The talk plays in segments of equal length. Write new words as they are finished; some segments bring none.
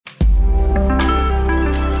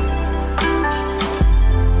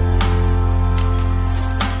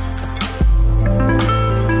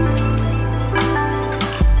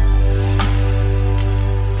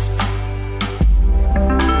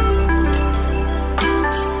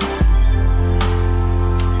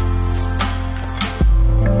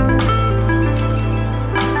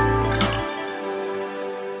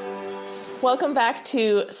Welcome back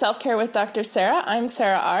to Self-Care with Dr. Sarah. I'm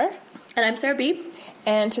Sarah R. And I'm Sarah B.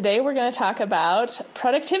 And today we're going to talk about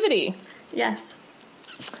productivity. Yes.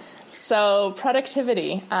 So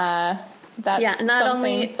productivity, that's not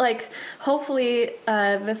only, hopefully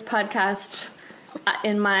this podcast,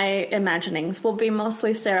 in my imaginings, will be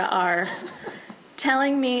mostly Sarah R.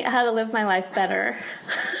 telling me how to live my life better,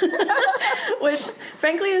 which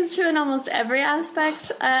frankly is true in almost every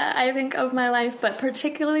aspect, I think, of my life, but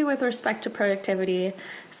particularly with respect to productivity,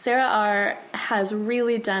 Sarah R. has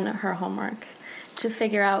really done her homework to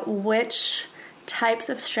figure out which types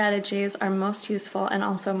of strategies are most useful and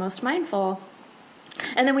also most mindful.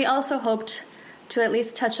 And then we also hoped to at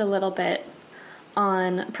least touch a little bit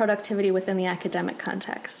on productivity within the academic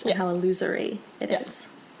context and how illusory it is.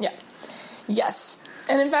 Yeah. Yes.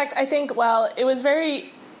 And in fact, I think, it was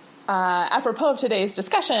very apropos of today's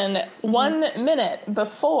discussion. 1 minute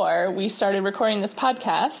before we started recording this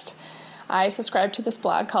podcast, I subscribed to this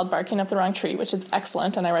blog called Barking Up the Wrong Tree, which is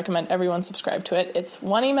excellent, and I recommend everyone subscribe to it. It's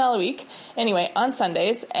 1 email a week, anyway, on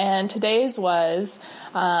Sundays, and today's was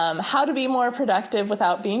how to be more productive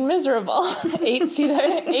without being miserable. 8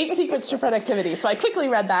 secrets to productivity. So I quickly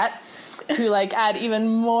read that to add even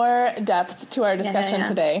more depth to our discussion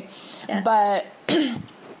today. Yes. But I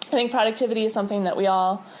think productivity is something that we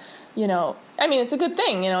all, it's a good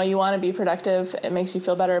thing. You want to be productive. It makes you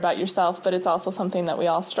feel better about yourself, but it's also something that we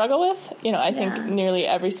all struggle with. I think nearly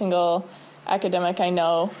every single academic I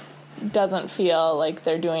know doesn't feel like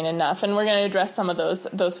they're doing enough. And we're going to address some of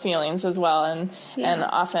those feelings as well. And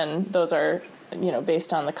often those are,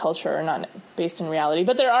 based on the culture or not based in reality.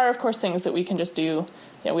 But there are, of course, things that we can just do.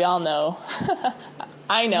 We all know.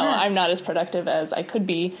 I know I'm not as productive as I could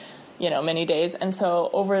be, many days. And so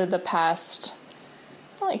over the past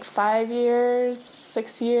 5 years,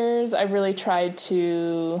 6 years, I've really tried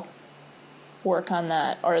to work on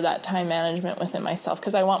that, or that time management within myself,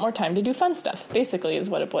 because I want more time to do fun stuff, basically, is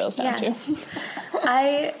what it boils down to.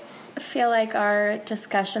 I feel like our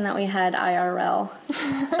discussion that we had IRL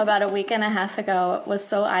about a week and a half ago was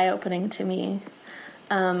so eye-opening to me.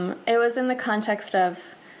 It was in the context of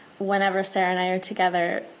whenever Sarah and I are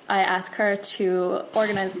together, I ask her to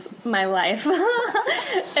organize my life.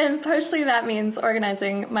 And partially that means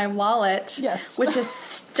organizing my wallet, which is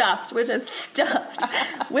stuffed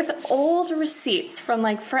with old receipts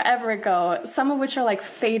from forever ago, some of which are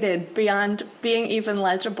faded beyond being even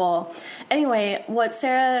legible. Anyway, what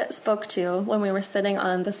Sarah spoke to when we were sitting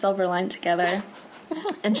on the Silver Line together,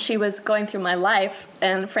 and she was going through my life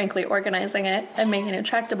and, frankly, organizing it and making it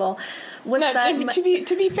tractable.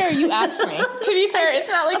 To be fair, you asked me. To be fair, it's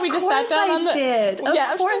not like we just sat down on the...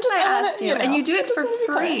 Of course I asked you. And you do it for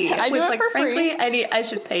free. I do it for free. Frankly, I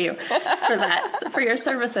should pay you for that, for your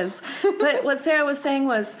services. But what Sarah was saying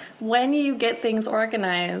was, when you get things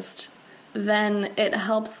organized, then it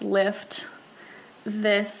helps lift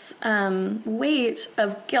this weight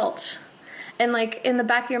of guilt. And in the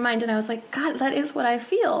back of your mind, and I was like, God, that is what I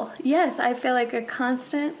feel. Yes, I feel like a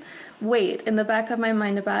constant weight in the back of my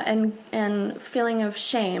mind about and feeling of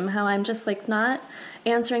shame, how I'm just not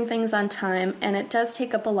answering things on time, and it does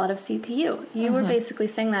take up a lot of CPU. You were basically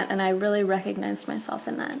saying that, and I really recognized myself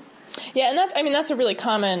in that. Yeah, and that's a really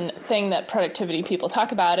common thing that productivity people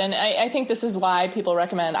talk about, and I think this is why people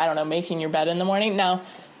recommend, making your bed in the morning. Now,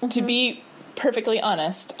 to be perfectly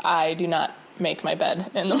honest, I do not make my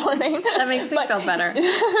bed in the morning. That makes me feel better.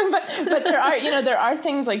 but there are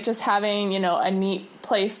things like just having, a neat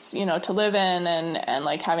place, to live in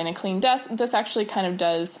and having a clean desk. This actually kind of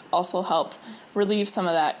does also help relieve some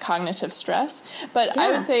of that cognitive stress. But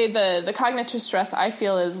I would say the cognitive stress I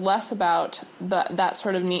feel is less about that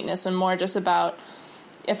sort of neatness and more just about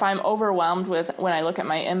if I'm overwhelmed with when I look at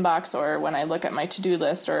my inbox or when I look at my to-do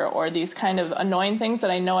list or these kind of annoying things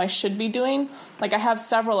that I know I should be doing. I have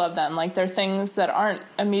several of them. They're things that aren't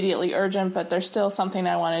immediately urgent, but they're still something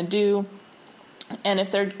I want to do. And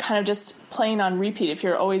if they're kind of just playing on repeat, if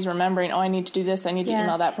you're always remembering, I need to do this, I need to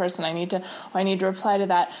email that person, I need to reply to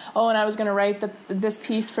that. And I was going to write this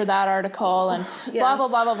piece for that article, and blah, blah,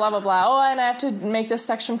 blah, blah, blah, blah, blah. And I have to make this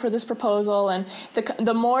section for this proposal. And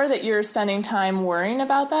the more that you're spending time worrying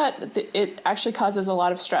about that, it actually causes a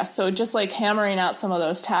lot of stress. So just hammering out some of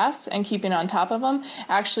those tasks and keeping on top of them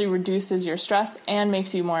actually reduces your stress and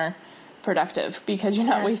makes you more productive because you're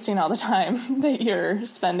not wasting all the time that you're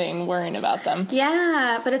spending worrying about them.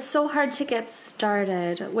 Yeah, but it's so hard to get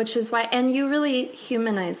started, which is why, and you really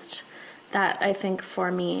humanized that, I think,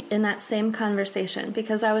 for me in that same conversation,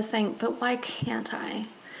 because I was saying, but why can't I?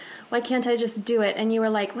 why can't I just do it? And you were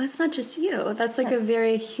like, well, it's not just you. That's like a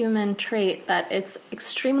very human trait that it's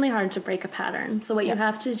extremely hard to break a pattern. So what you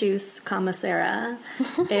have to do, Sarah,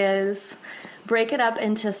 is break it up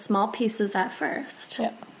into small pieces at first.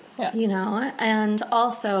 Yeah. Yeah. You know, and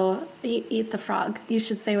also eat the frog. You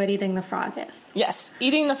should say what eating the frog is. Yes,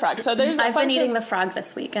 eating the frog. So I've been eating the frog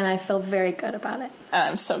this week, and I feel very good about it.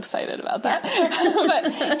 I'm so excited about that.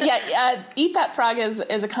 But eat that frog is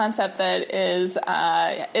a concept that is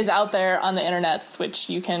out there on the internets, which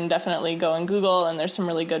you can definitely go and Google, and there's some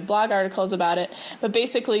really good blog articles about it. But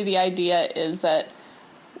basically, the idea is that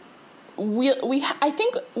I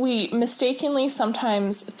think we mistakenly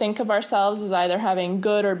sometimes think of ourselves as either having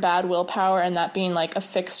good or bad willpower, and that being like a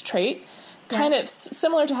fixed trait. Kind of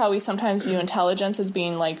similar to how we sometimes view intelligence as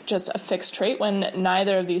being like just a fixed trait, when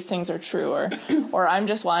neither of these things are true. Or I'm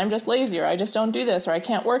just lazy, or I just don't do this, or I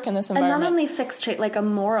can't work in this environment. And not only fixed trait, like a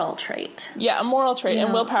moral trait. Yeah, a moral trait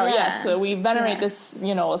and willpower. Yes, so we venerate this.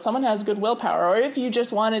 Well, someone has good willpower, or if you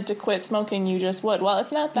just wanted to quit smoking, you just would. Well,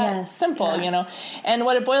 it's not that simple, And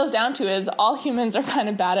what it boils down to is all humans are kind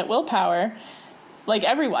of bad at willpower. Like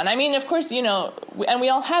everyone. I mean, of course, and we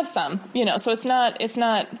all have some. So it's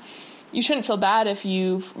not. You shouldn't feel bad if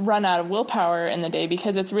you've run out of willpower in the day,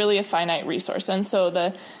 because it's really a finite resource. And so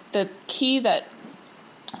the key that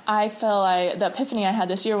the epiphany I had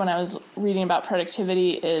this year when I was reading about productivity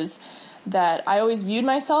is that I always viewed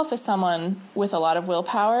myself as someone with a lot of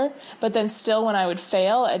willpower, but then still when I would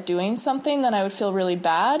fail at doing something, then I would feel really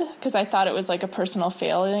bad because I thought it was like a personal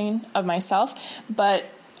failing of myself. But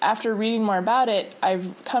after reading more about it,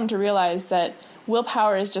 I've come to realize that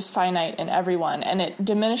willpower is just finite in everyone, and it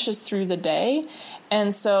diminishes through the day.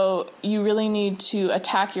 And so you really need to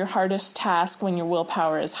attack your hardest task when your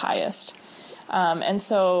willpower is highest. And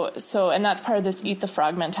that's part of this eat the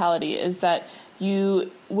frog mentality, is that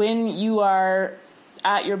when you are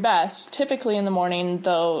at your best, typically in the morning,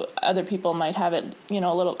 though other people might have it, a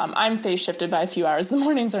little, I'm phase shifted by a few hours. The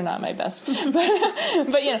mornings are not my best,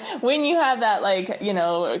 but when you have that,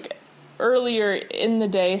 earlier in the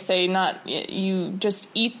day, you just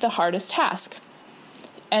eat the hardest task.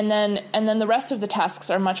 And then the rest of the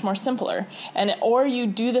tasks are much more simpler. Or you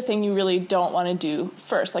do the thing you really don't want to do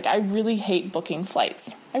first. Like, I really hate booking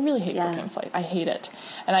flights. I really hate booking flights. I hate it.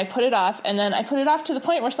 And I put it off, and then I put it off to the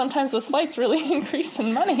point where sometimes those flights really increase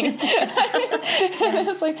in money. And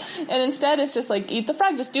it's like, and instead it's just like, eat the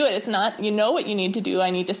frog, just do it. It's not, what you need to do.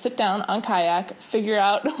 I need to sit down on Kayak, figure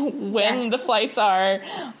out when the flights are,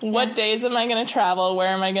 what days am I going to travel, where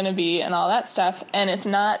am I going to be, and all that stuff. And it's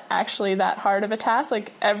not actually that hard of a task.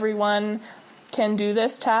 Like, everyone can do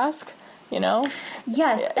this task.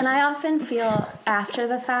 Yes, and I often feel after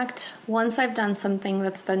the fact, once I've done something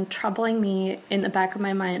that's been troubling me in the back of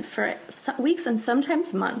my mind for weeks and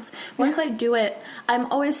sometimes months, once I do it, I'm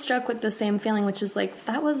always struck with the same feeling, which is like,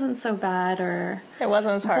 that wasn't so bad, or it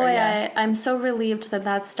wasn't as hard. Boy, I'm so relieved that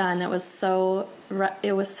that's done. It was so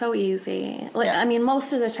easy. I mean,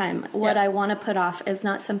 most of the time, what I want to put off is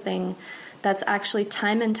not something that's actually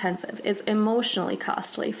time intensive. It's emotionally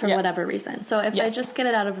costly for whatever reason. So if I just get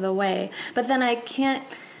it out of the way, but then I can't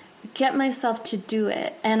get myself to do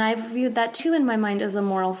it. And I've viewed that too in my mind as a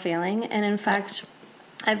moral failing. And in fact,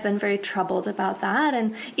 I've been very troubled about that,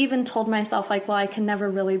 and even told myself, like, well, I can never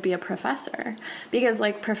really be a professor, because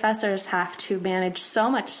like professors have to manage so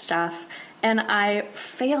much stuff. And I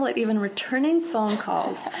fail at even returning phone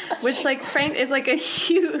calls, which, like, Frank, is like a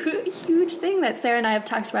huge thing that Sarah and I have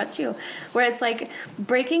talked about too, where it's like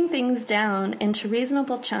breaking things down into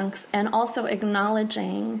reasonable chunks and also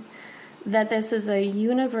acknowledging that this is a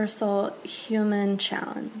universal human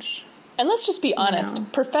challenge. And let's just be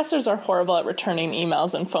honest, professors are horrible at returning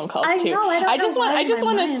emails and phone calls too. I just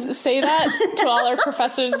want to say that to all our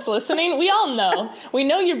professors listening. We all know. We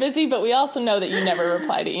know you're busy, but we also know that you never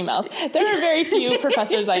reply to emails. There are very few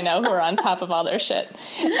professors I know who are on top of all their shit.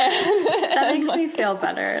 That makes me feel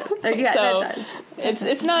better. Yeah, so that does.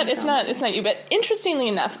 It's not you. But interestingly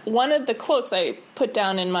enough, one of the quotes I put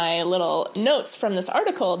down in my little notes from this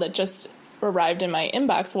article that just arrived in my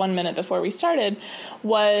inbox 1 minute before we started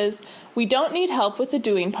was, we don't need help with the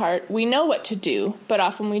doing part. We know what to do, but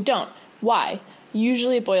often we don't. Why?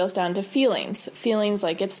 Usually it boils down to feelings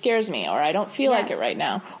like it scares me, or I don't feel like it right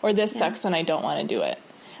now, or this sucks and I don't want to do it.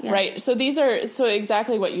 Right? So so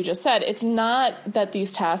exactly what you just said. It's not that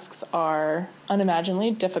these tasks are unimaginably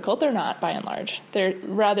difficult. They're not, by and large. They're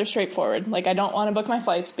rather straightforward. Like, I don't want to book my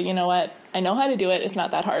flights, but you know what? I know how to do it. It's not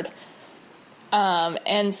that hard.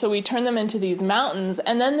 And so we turn them into these mountains,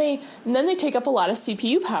 and then they take up a lot of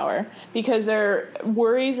CPU power because they're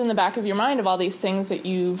worries in the back of your mind of all these things that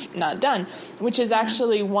you've not done, which is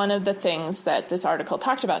actually one of the things that this article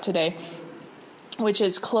talked about today, which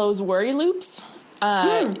is close worry loops.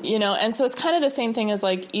 And so it's kind of the same thing as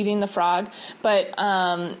like eating the frog, but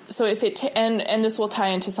so if it and this will tie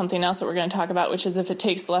into something else that we're going to talk about, which is if it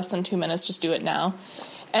takes less than 2 minutes, just do it now.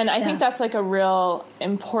 And I think that's like a real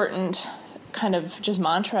important kind of just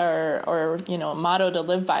mantra or motto to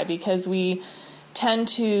live by, because we tend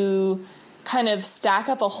to kind of stack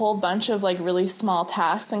up a whole bunch of like really small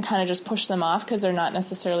tasks and kind of just push them off because they're not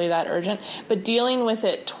necessarily that urgent. But dealing with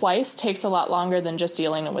it twice takes a lot longer than just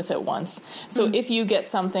dealing with it once. So if you get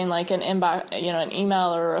something like an inbox, an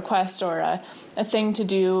email or a request or a thing to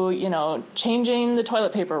do, changing the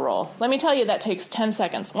toilet paper roll. Let me tell you, that takes 10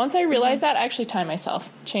 seconds. Once I realized that, I actually time myself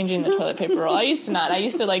changing the toilet paper roll. I used to not. I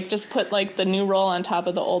used to like just put like the new roll on top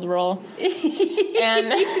of the old roll.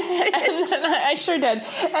 And I sure did. And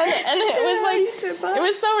it was like, it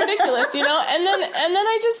was so ridiculous, and then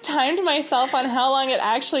I just timed myself on how long it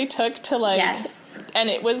actually took to and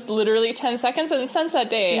it was literally 10 seconds. And since that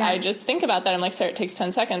day, I just think about that. I'm like, Sarah, it takes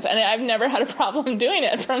 10 seconds. And I've never had a problem doing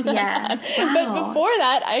it from then on. Wow. But before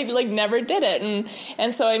that, I like never did it.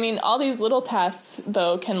 And so, I mean, all these little tasks,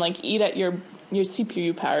 though, can like eat at your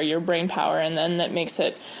CPU power, your brain power, and then that makes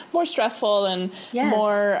it more stressful and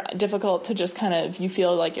more difficult to just kind of, you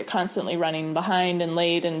feel like you're constantly running behind and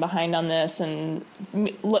late and behind on this and,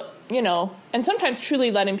 and sometimes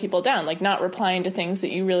truly letting people down, like not replying to things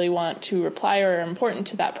that you really want to reply or are important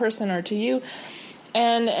to that person or to you.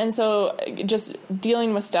 And so just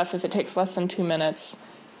dealing with stuff, if it takes less than 2 minutes,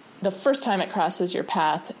 the first time it crosses your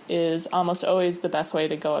path is almost always the best way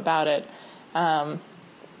to go about it.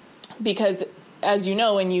 Because as you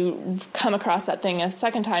know, when you come across that thing a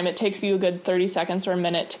second time, it takes you a good 30 seconds or a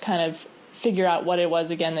minute to kind of figure out what it was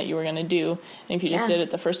again that you were going to do. And if you just did it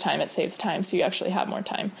the first time, it saves time. So you actually have more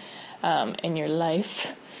time in your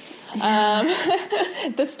life.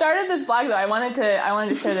 The start of this blog, though, I wanted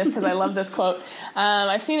to share this because I love this quote.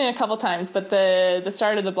 I've seen it a couple times, but the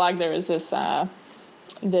start of the blog, there was this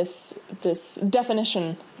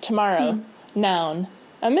definition: tomorrow, noun.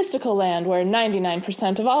 A mystical land where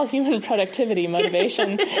 99% of all human productivity,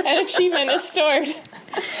 motivation, and achievement is stored.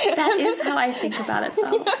 That is how I think about it,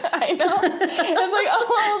 though. I know. It's like,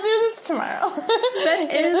 we'll do this tomorrow. That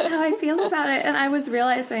is how I feel about it. And I was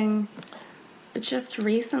realizing just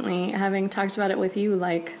recently, having talked about it with you,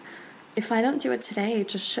 like, if I don't do it today,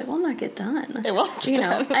 just shit will not get done. It won't get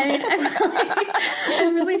done.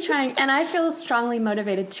 I'm really trying. And I feel strongly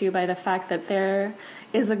motivated, too, by the fact that there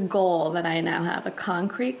is a goal that I now have, a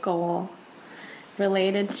concrete goal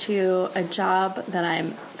related to a job that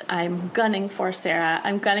I'm gunning for, Sarah.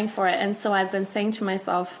 I'm gunning for it. And so I've been saying to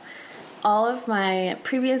myself, all of my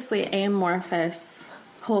previously amorphous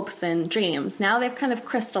hopes and dreams, now they've kind of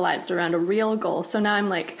crystallized around a real goal. So now I'm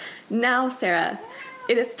like, now, Sarah,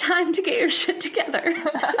 it is time to get your shit together.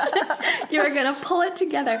 You are going to pull it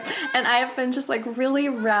together. And I have been just like really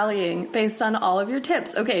rallying based on all of your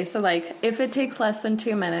tips. Okay, so like if it takes less than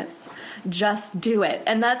 2 minutes, just do it.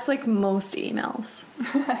 And that's like most emails.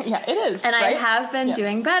 Yeah, it is. And right? I have been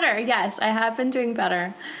doing better. Yes, I have been doing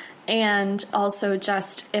better. And also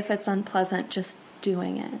just if it's unpleasant, just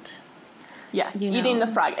doing it. Yeah, eating the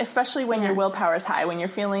frog, especially when your willpower is high, when you're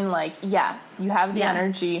feeling like, you have the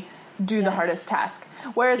energy, do the hardest task.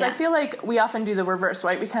 Whereas I feel like we often do the reverse,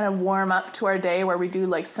 right? We kind of warm up to our day where we do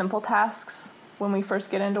like simple tasks when we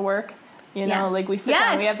first get into work. Like we sit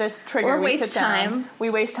down, we have this trigger, we sit down, we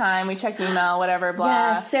waste time, we check email, whatever, blah.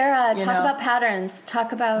 Yeah, Sarah, talk about patterns.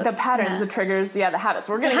 Talk about the patterns, the triggers, the habits.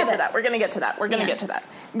 We're going to get to that. We're going to get to that. We're going to get to that.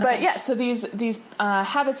 But so these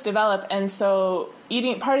habits develop, and so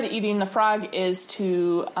part of eating the frog is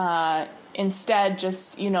to instead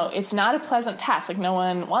just, it's not a pleasant task. Like no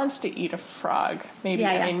one wants to eat a frog. Maybe,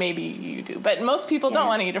 I mean, maybe you do, but most people don't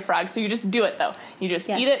want to eat a frog. So you just do it though. You just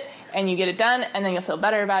eat it and you get it done, and then you'll feel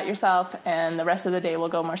better about yourself and the rest of the day will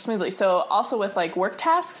go more smoothly. So also with like work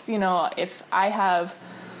tasks, if I have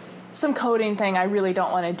some coding thing I really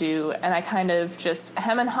don't want to do, and I kind of just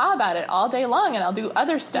hem and haw about it all day long, and I'll do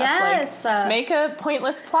other stuff like make a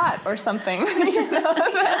pointless plot or something,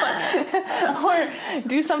 or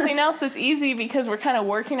do something else that's easy because we're kind of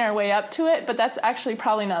working our way up to it, but that's actually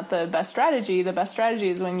probably not the best strategy. The best strategy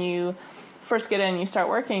is when you first get in and you start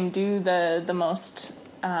working, do the most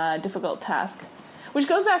difficult task. Which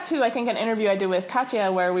goes back to, I think, an interview I did with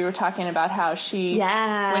Katya where we were talking about how she,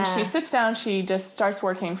 when she sits down, she just starts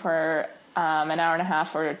working for an hour and a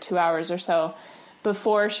half or 2 hours or so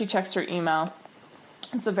before she checks her email.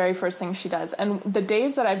 It's the very first thing she does. And the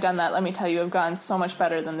days that I've done that, let me tell you, have gone so much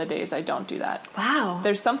better than the days I don't do that. Wow.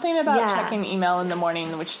 There's something about checking email in the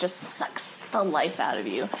morning which just sucks the life out of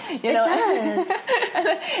you. You know? It does.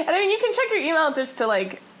 and I mean, you can check your email just to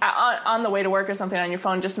like on the way to work or something on your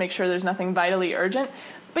phone, just make sure there's nothing vitally urgent.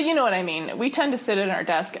 But you know what I mean. We tend to sit at our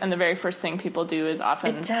desk, and the very first thing people do is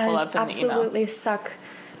often pull up in the email. It does absolutely suck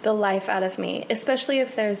the life out of me, especially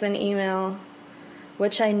if there's an email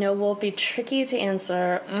which I know will be tricky to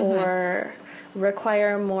answer or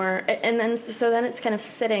require more, and then it's kind of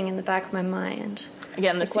sitting in the back of my mind.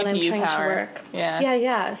 Again, the CPU when I'm trying power. To work. Yeah.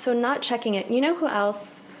 Yeah. So not checking it. You know who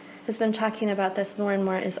else has been talking about this more and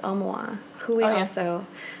more is Omoa, who we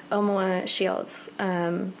Omoa Shields,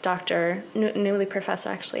 doctor, newly professor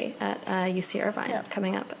actually at UC Irvine,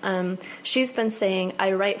 coming up. She's been saying,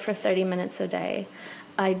 I write for 30 minutes a day.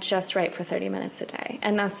 I just write for 30 minutes a day.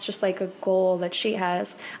 And that's just like a goal that she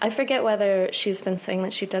has. I forget whether she's been saying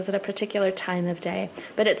that she does it a particular time of day,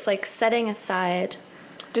 but it's like setting aside.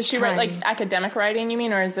 Does she write like academic writing, you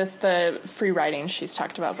mean, or is this the free writing she's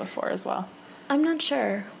talked about before as well? I'm not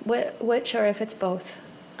sure which or if it's both.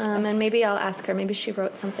 And maybe I'll ask her. Maybe she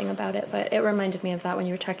wrote something about it, but it reminded me of that when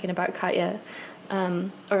you were talking about Professor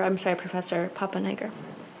Papenegger.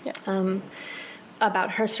 Yeah.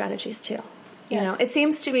 About her strategies too. You know, it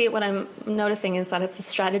seems to be what I'm noticing is that it's a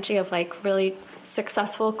strategy of like really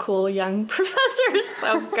successful, cool young professors.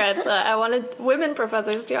 So good. I wanted women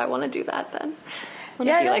professors too. I want to do that then. I want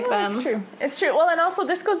to be like them. It's true. It's true. Well, and also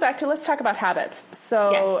this goes back to let's talk about habits.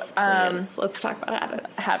 So yes, please. Let's talk about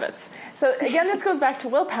habits. Habits. So again, this goes back to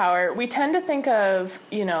willpower. We tend to think of,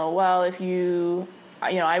 well,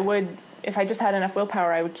 if I just had enough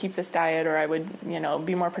willpower, I would keep this diet, or I would,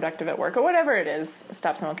 be more productive at work, or whatever it is,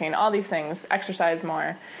 stop smoking, all these things, exercise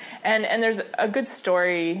more. And there's a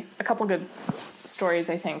couple good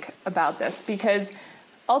stories, I think, about this, because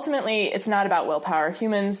ultimately it's not about willpower.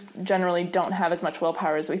 Humans generally don't have as much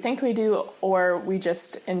willpower as we think we do, or we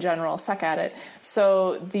just, in general, suck at it.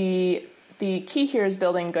 So the key here is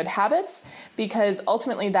building good habits, because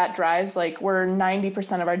ultimately that drives, we're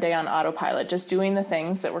 90% of our day on autopilot, just doing the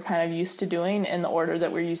things that we're kind of used to doing in the order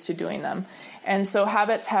that we're used to doing them. And so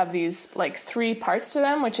habits have these three parts to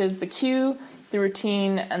them, which is the cue, the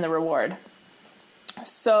routine, and the reward.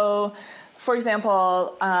 So, for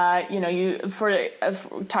example, we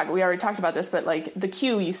already talked about this, but the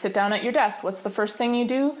cue, you sit down at your desk. What's the first thing you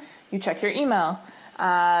do? You check your email.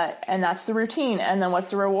 And that's the routine. And then what's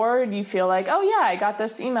the reward? You feel like, oh yeah, I got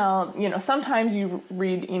this email. Sometimes you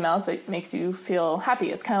read emails that makes you feel happy.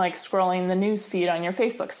 It's kind of like scrolling the news feed on your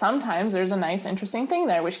Facebook. Sometimes there's a nice, interesting thing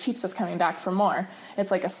there, which keeps us coming back for more. It's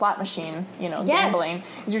like a slot machine, gambling.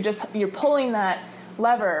 You're pulling that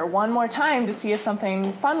lever one more time to see if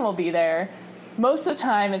something fun will be there. Most of the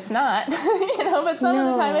time it's not, but some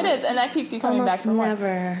of the time it is. And that keeps you coming back for more.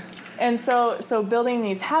 Never. And so building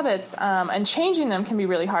these habits and changing them can be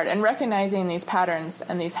really hard. And recognizing these patterns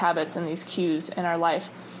and these habits and these cues in our life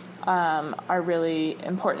are really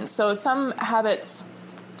important. So some habits,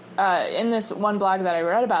 in this one blog that I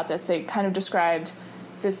read about this, they kind of described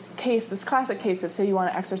this classic case of, say you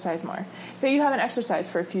want to exercise more. Say you haven't exercised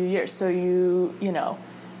for a few years, so you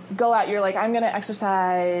go out, you're like, I'm going to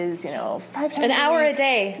exercise, 5 times an hour a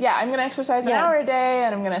day. Yeah, I'm going to exercise an hour a day,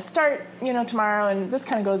 and I'm going to start, tomorrow. And this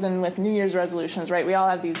kind of goes in with New Year's resolutions, right? We all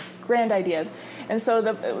have these grand ideas. And so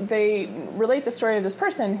they relate the story of this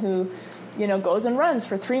person who, goes and runs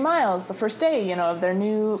for 3 miles the first day, of their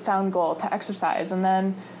newfound goal to exercise. And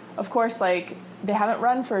then, of course, they haven't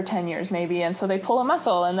run for 10 years maybe, and so they pull a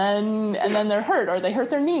muscle, and then they're hurt, or they hurt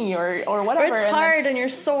their knee, or whatever. Or it's hard and you're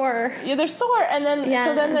sore. Yeah, they're sore, and then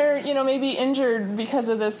so then they're maybe injured because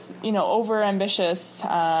of this over-ambitious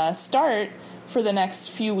start. For the next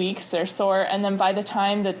few weeks, they're sore, and then by the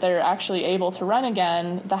time that they're actually able to run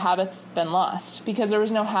again, the habit's been lost because there was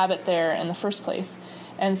no habit there in the first place,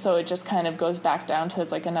 and so it just kind of goes back down to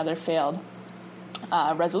as another failed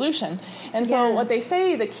resolution. And so what they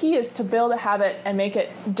say, the key is to build a habit and make it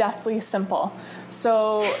deathly simple.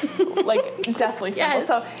 So deathly simple. Yes.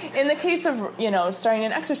 So in the case of, starting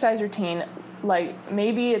an exercise routine,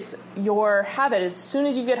 maybe it's your habit as soon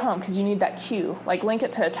as you get home, because you need that cue, link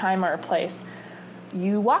it to a time or a place.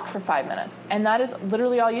 You walk for 5 minutes, and that is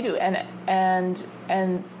literally all you do. And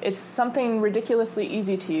it's something ridiculously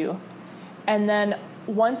easy to you. And then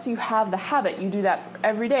once you have the habit, you do that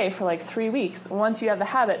every day for 3 weeks. Once you have the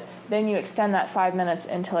habit, then you extend that 5 minutes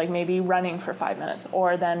into maybe running for 5 minutes,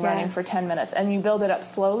 or then running for 10 minutes. And you build it up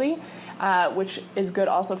slowly, which is good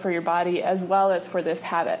also for your body as well as for this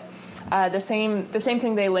habit. The same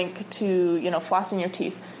thing they link to, flossing your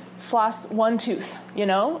teeth. floss one tooth,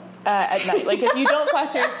 at night. Like if you don't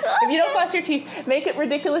floss your teeth, make it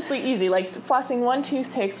ridiculously easy. Like flossing one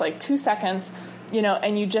tooth takes like 2 seconds,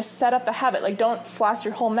 and you just set up the habit. Like don't floss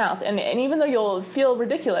your whole mouth. And even though you'll feel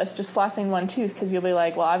ridiculous just flossing one tooth, because you'll be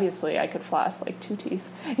like, well, obviously I could floss like 2 teeth,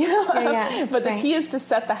 Yeah. But the key is to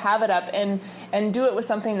set the habit up and do it with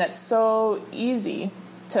something that's so easy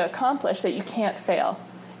to accomplish that you can't fail.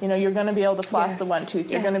 You're going to be able to floss the one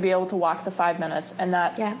tooth. You're going to be able to walk the 5 minutes, and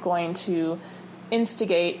that's going to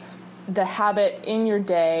instigate the habit in your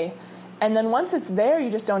day. And then once it's there, you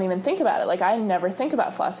just don't even think about it. Like I never think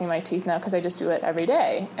about flossing my teeth now because I just do it every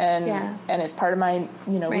day, and it's part of my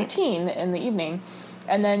routine in the evening.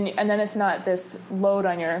 And then it's not this load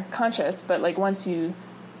on your conscience, but like once you,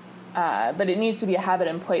 but it needs to be a habit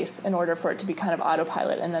in place in order for it to be kind of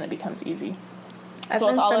autopilot, and then it becomes easy. I've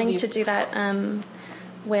been starting to do that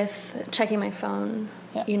with checking my phone,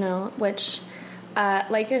 which,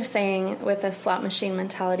 like you're saying, with the slot machine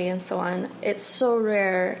mentality and so on, it's so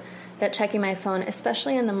rare that checking my phone,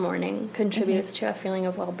 especially in the morning, contributes to a feeling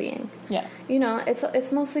of well-being. Yeah.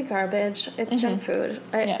 It's mostly garbage. It's junk food.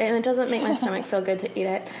 And it doesn't make my stomach feel good to eat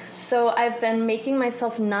it. So I've been making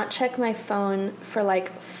myself not check my phone for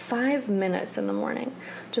like 5 minutes in the morning.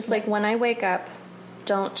 Just like when I wake up,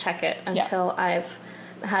 don't check it until I've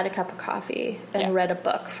had a cup of coffee and read a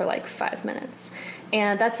book for like 5 minutes.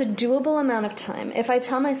 And that's a doable amount of time. If I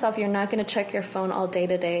tell myself you're not going to check your phone all day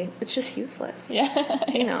today, it's just useless.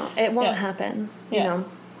 It won't happen, you know.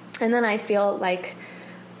 And then I feel like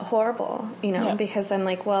horrible, because I'm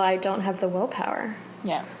like, well, I don't have the willpower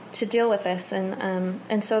to deal with this.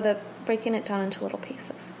 And so the breaking it down into little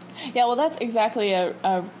pieces. Yeah, well, that's exactly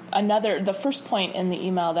the first point in the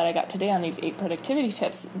email that I got today on these 8 productivity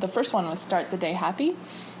tips. The first one was start the day happy.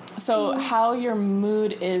 So how your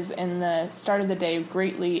mood is in the start of the day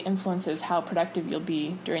greatly influences how productive you'll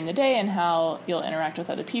be during the day and how you'll interact with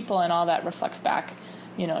other people, and all that reflects back,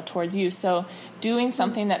 towards you. So doing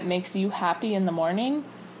something that makes you happy in the morning,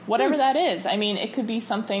 whatever that is. I mean, it could be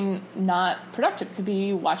something not productive. It could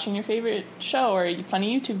be watching your favorite show or a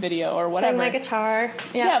funny YouTube video or whatever. Playing my guitar.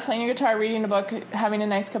 Yeah, playing your guitar, reading a book, having a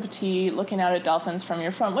nice cup of tea, looking out at dolphins from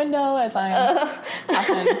your front window, as I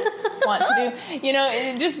often want to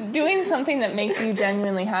do. Just doing something that makes you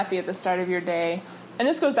genuinely happy at the start of your day. And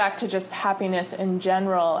this goes back to just happiness in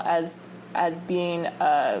general as being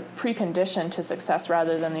a precondition to success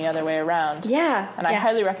rather than the other way around. Yeah. And I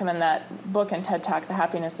highly recommend that book and TED Talk, The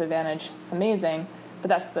Happiness Advantage. It's amazing. But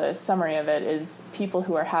that's the summary of it, is people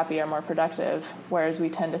who are happy are more productive, whereas we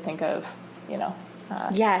tend to think of,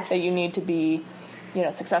 that you need to be,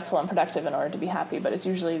 successful and productive in order to be happy, but it's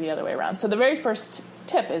usually the other way around. So the very first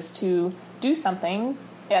tip is to do something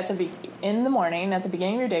in the morning, at the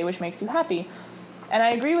beginning of your day, which makes you happy. And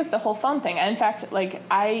I agree with the whole phone thing. In fact,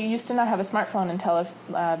 I used to not have a smartphone until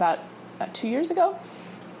about 2 years ago.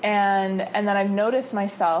 And then I've noticed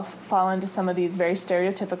myself fall into some of these very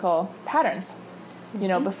stereotypical patterns.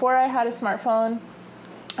 Before I had a smartphone,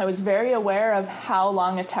 I was very aware of how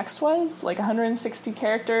long a text was, like 160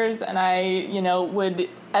 characters, and I, would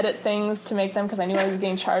edit things to make them because I knew I was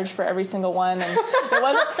getting charged for every single one. And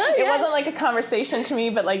it wasn't like a conversation to me,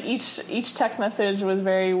 but like each text message was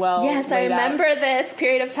very well Yes, I remember out. this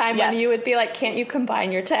period of time when you would be like, can't you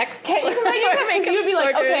combine your texts? Can't you combine your texts? You would be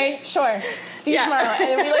like, okay, sure. See you tomorrow.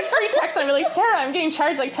 And it'd be like 3 texts, and I'd be like, Sarah, I'm getting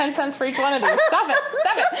charged like 10 cents for each one of these. Stop it.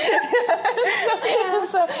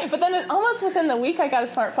 But then almost within the week I got a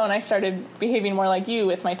smartphone, I started behaving more like you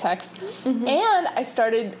with my texts. Mm-hmm. And I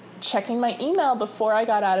started checking my email before I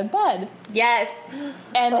got out of bed. Yes.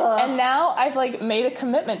 And now I've made a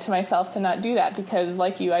commitment to myself to not do that, because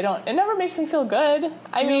like you, it never makes me feel good.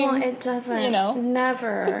 I mean, it doesn't.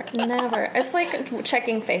 Never. It's like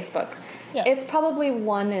checking Facebook. Yeah. It's probably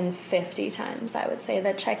 1 in 50 times, I would say,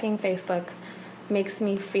 that checking Facebook makes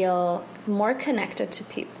me feel more connected to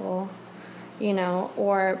people,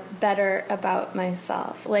 or better about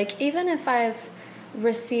myself. Like, even if I've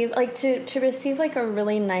received, to receive a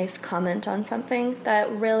really nice comment on something that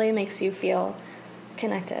really makes you feel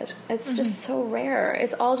connected. It's just so rare.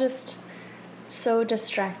 It's all just so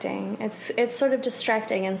distracting. It's sort of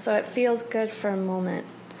distracting, and so it feels good for a moment.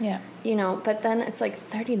 Yeah. But then it's like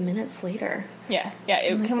 30 minutes later. Yeah.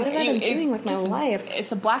 What have I been doing with my life?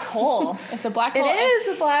 It's a black hole. It's a black hole. It is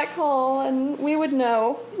a black hole, and we would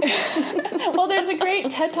know. Well, there's a great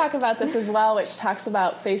TED Talk about this as well, which talks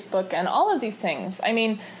about Facebook and all of these things. I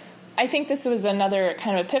mean, I think this was another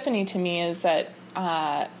kind of epiphany to me, is that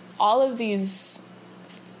all of these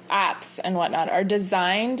apps and whatnot are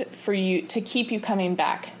designed for you to keep you coming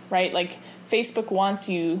back, right? Like Facebook wants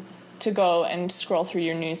you to go and scroll through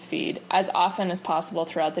your news feed as often as possible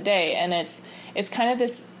throughout the day. And it's kind of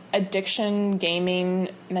this addiction gaming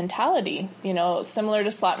mentality, similar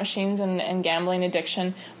to slot machines and gambling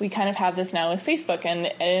addiction. We kind of have this now with Facebook, and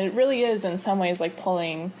it really is in some ways like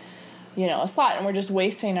pulling, a slot, and we're just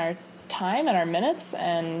wasting our time and our minutes,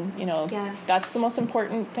 and Yes. That's the most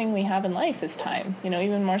important thing we have in life is time,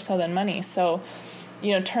 even more so than money. So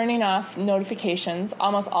turning off notifications.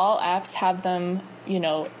 Almost all apps have them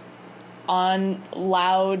on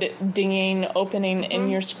loud dinging opening in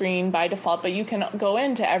your screen by default, but you can go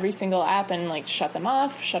into every single app and like shut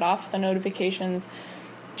off the notifications,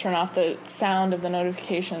 turn off the sound of the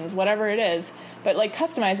notifications, whatever it is, but like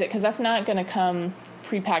customize it, because that's not going to come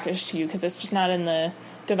prepackaged to you, because it's just not in the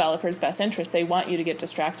developer's best interest. They want you to get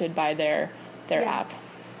distracted by their app.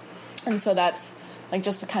 And so that's like,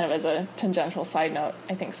 just kind of as a tangential side note,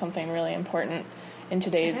 I think something really important in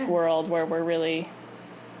today's world where we're really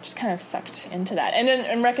just kind of sucked into that,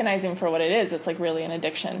 and recognizing for what it is. It's like really an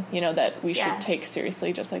addiction, that we should take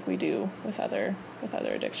seriously, just like we do with other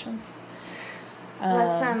addictions.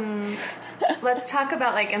 Let's talk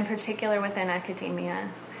about, like, in particular within academia.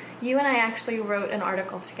 You and I actually wrote an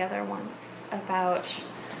article together once about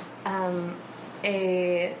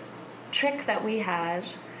a trick that we had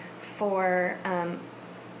for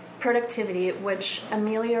productivity, which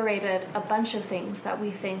ameliorated a bunch of things that we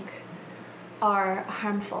think are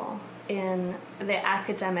harmful in the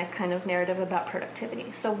academic kind of narrative about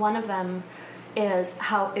productivity. So one of them is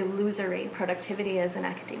how illusory productivity is in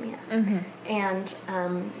academia. Mm-hmm.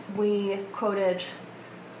 And we quoted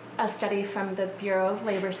a study from the Bureau of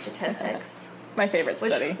Labor Statistics. My favorite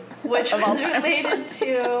study. Which was related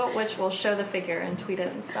to, which we'll show the figure and tweet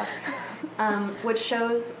it and stuff, which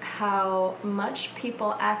shows how much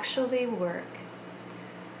people actually work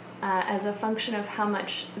as a function of how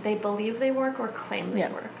much they believe they work or claim they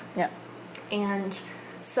work. Yeah. And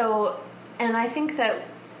so, and I think that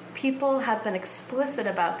people have been explicit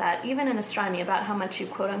about that, even in astronomy, about how much you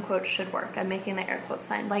quote-unquote should work. I'm making the air quote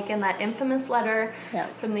sign. Like in that infamous letter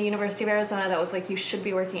from the University of Arizona that was like, you should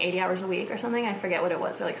be working 80 hours a week or something. I forget what it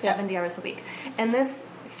was, or like 70 hours a week. And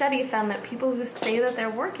this study found that people who say that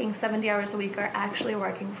they're working 70 hours a week are actually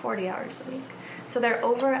working 40 hours a week. So they're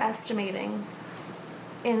overestimating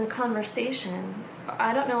in conversation.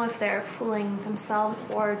 I don't know if they're fooling themselves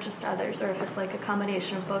or just others, or if it's like a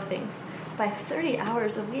combination of both things, by 30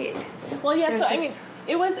 hours a week. Well, yeah, so I mean,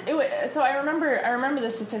 it was so I remember the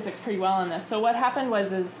statistics pretty well on this. So what happened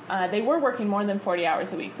was they were working more than 40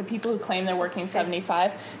 hours a week. The people who claim they're working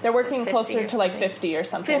 75, they're working closer to like 50 or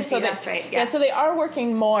something. 50, so that's right. Yeah, so they are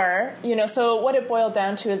working more, so what it boiled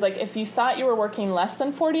down to is like, if you thought you were working less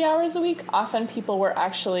than 40 hours a week, often people were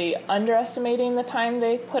actually underestimating the time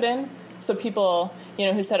they put in. So people,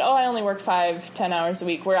 who said, oh, I only work 5-10 hours a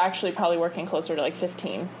week, we're actually probably working closer to like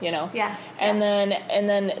 15, Yeah. And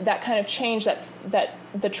then that kind of changed, that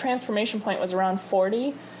the transformation point was around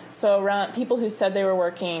 40. So around people who said they were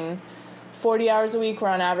working 40 hours a week were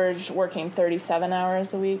on average working 37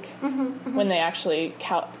 hours a week when they actually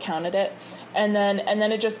counted it. And then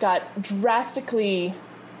it just got drastically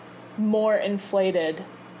more inflated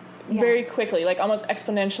very quickly, like almost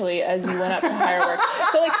exponentially as you went up to higher work.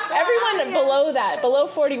 So like everyone below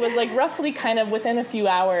 40 was like roughly kind of within a few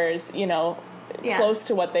hours, close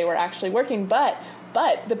to what they were actually working. But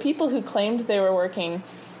the people who claimed they were working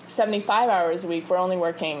 75 hours a week were only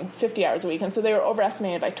working 50 hours a week. And so they were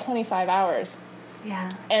overestimated by 25 hours.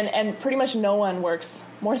 Yeah. And pretty much no one works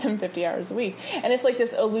more than 50 hours a week. And it's like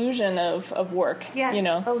this illusion of work, yes,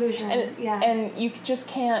 illusion. And you just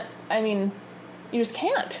can't, you just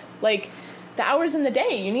can't. Like, the hours in the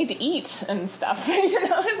day, you need to eat and stuff.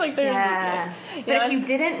 It's like there's... Yeah. But if you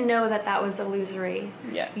didn't know that was illusory,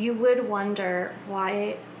 you would wonder,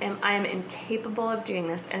 why I am incapable of doing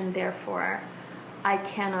this, and therefore I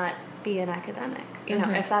cannot be an academic,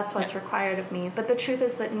 if that's what's required of me. But the truth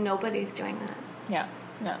is that nobody's doing that.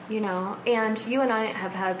 Yeah. No. And you and I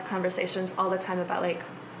have had conversations all the time about, like,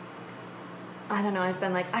 I don't know, I've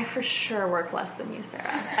been like, I for sure work less than you, Sarah.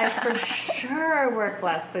 I for sure work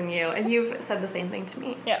less than you. And you've said the same thing to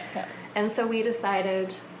me. Yeah. And so we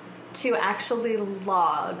decided to actually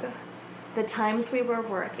log the times we were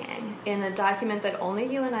working in a document that only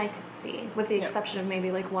you and I could see, with the exception of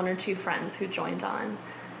maybe like one or two friends who joined on.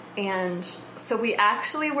 And so we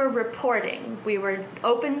actually were reporting. We were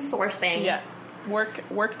open sourcing. Yeah.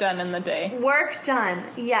 Work done in the day. Work done,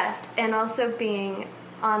 yes. And also being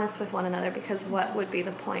honest with one another, because what would be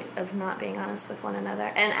the point of not being honest with one another,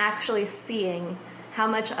 and actually seeing how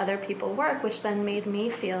much other people work, which then made me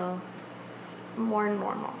feel more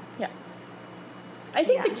normal. I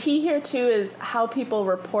think the key here, too, is how people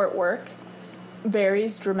report work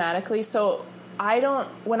varies dramatically. So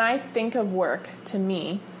when I think of work, to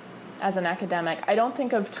me, as an academic, I don't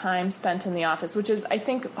think of time spent in the office, which is, I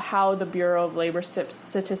think, how the Bureau of Labor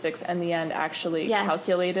Statistics in the end actually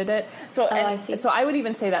calculated it. So, so I would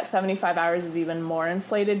even say that 75 hours is even more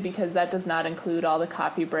inflated, because that does not include all the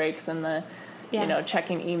coffee breaks and the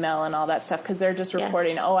checking email and all that stuff, because they're just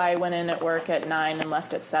reporting, I went in at work at 9 and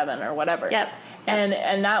left at 7 or whatever. Yep.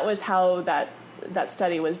 And that was how that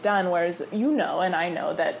study was done, whereas and I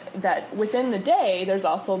know that within the day there's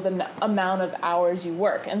also the amount of hours you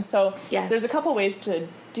work. And so there's a couple ways to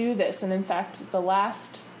do this. And in fact, the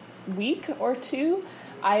last week or two,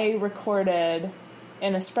 I recorded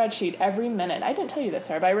in a spreadsheet every minute. I didn't tell you this,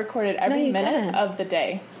 Sarah, but I recorded every minute of the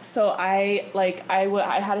day. So I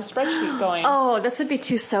had a spreadsheet going. Oh, this would be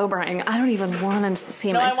too sobering. I don't even want to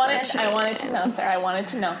see my spreadsheet. I wanted to know, Sarah. I wanted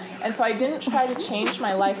to know. And so I didn't try to change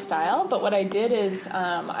my lifestyle, but what I did is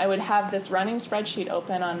I would have this running spreadsheet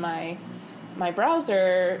open on my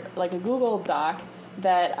browser, like a Google Doc,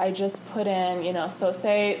 that I just put in, so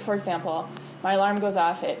say, for example, my alarm goes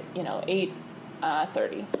off at,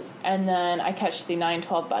 8:30. And then I catch the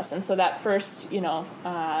 9:12 bus. And so that first,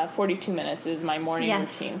 42 minutes is my morning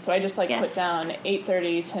routine. So I just put down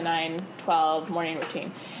 8:30 to 9:12 morning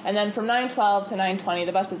routine. And then from 9:12 to 9:20,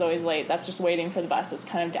 the bus is always late. That's just waiting for the bus. It's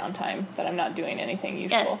kind of downtime that I'm not doing anything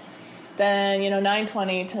useful. Yes. Then,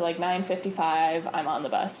 9:20 to 9:55, I'm on the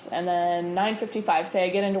bus. And then 9:55, say I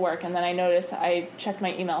get into work, and then I notice I checked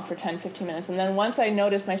my email for 10, 15 minutes. And then once I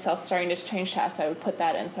noticed myself starting to change tasks, I would put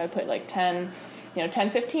that in. So I put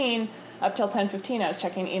 10:15 up till 10:15 I was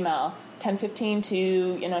checking email. 10:15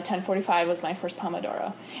 to 10:45 was my first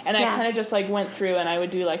Pomodoro, and I kind of just went through, and I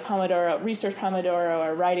would do Pomodoro, research Pomodoro,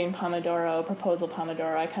 or writing Pomodoro, proposal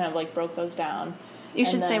Pomodoro. I kind of broke those down. You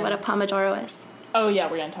should say what a Pomodoro is. Oh yeah,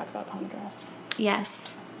 we're gonna talk about Pomodoros.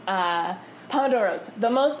 Yes. Pomodoros, the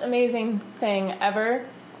most amazing thing ever.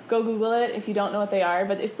 Go Google it if you don't know what they are,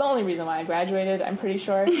 but it's the only reason why I graduated, I'm pretty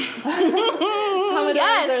sure. Pomodoros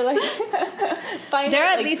are there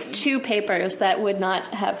are at least 2 papers that would not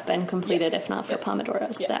have been completed if not for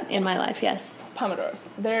Pomodoros in my life, Pomodoros.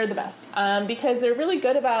 They're the best because they're really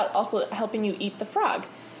good about also helping you eat the frog,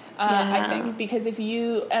 I think. Because a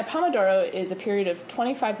Pomodoro is a period of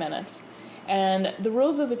 25 minutes. And the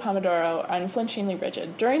rules of the Pomodoro are unflinchingly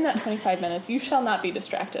rigid. During that 25 minutes, you shall not be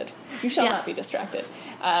distracted. You shall not be distracted.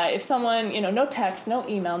 If someone, no text, no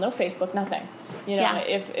email, no Facebook, nothing.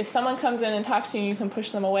 If someone comes in and talks to you, you can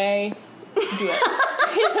push them away. Do it.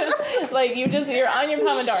 You're on your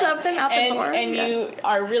Pomodoro. Shove them out the door. And you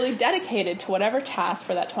are really dedicated to whatever task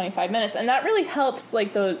for that 25 minutes. And that really helps,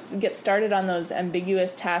 get started on those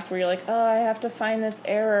ambiguous tasks where you're I have to find this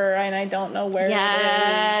error and I don't know where it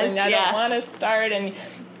is. And I don't want to start, and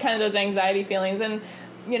kind of those anxiety feelings. And,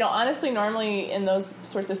 honestly, normally in those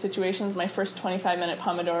sorts of situations, my first 25-minute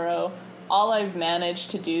Pomodoro, all I've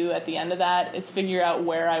managed to do at the end of that is figure out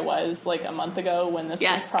where I was a month ago when this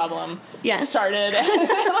first problem started, and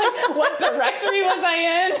what directory was I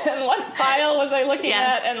in, and what file was I looking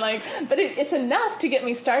at, and but it's enough to get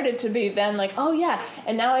me started to be then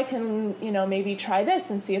and now I can maybe try this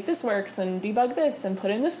and see if this works and debug this and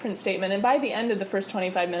put in this print statement, and by the end of the first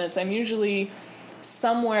 25 minutes I'm usually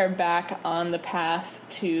somewhere back on the path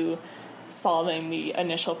to solving the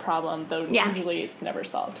initial problem, though usually it's never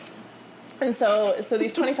solved. And so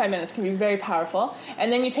these 25 minutes can be very powerful.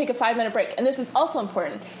 And then you take a 5-minute break. And this is also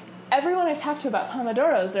important. Everyone I've talked to about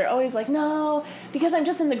Pomodoros, they're always no, because I'm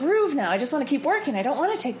just in the groove now. I just want to keep working. I don't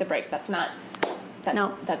want to take the break. That's not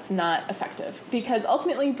effective. Because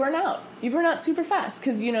ultimately you burn out. You burn out super fast.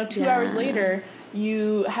 Because, 2 hours later,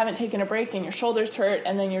 you haven't taken a break and your shoulders hurt.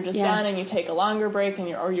 And then you're just done, and you take a longer break, and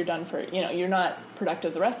you're done for, you're not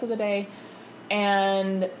productive the rest of the day.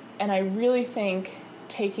 And I really think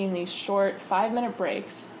taking these short 5-minute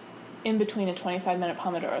breaks in between a 25-minute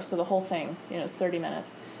Pomodoro, so the whole thing, is 30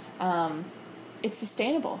 minutes, it's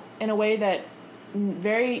sustainable in a way that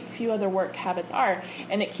very few other work habits are,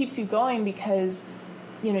 and it keeps you going because,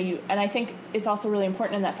 and I think it's also really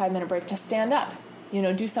important in that 5-minute break to stand up,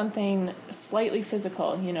 do something slightly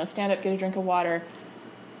physical, stand up, get a drink of water,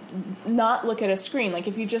 not look at a screen.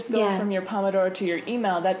 If you just go from your Pomodoro to your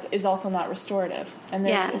email, that is also not restorative. And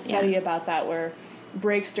there's a study about that where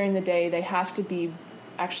breaks during the day, they have to be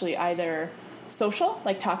actually either social,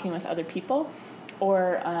 like talking with other people,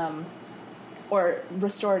 or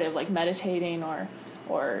restorative, like meditating or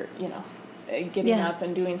getting up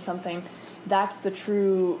and doing something. That's the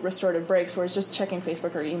true restorative breaks, whereas just checking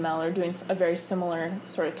Facebook or email or doing a very similar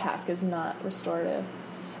sort of task is not restorative.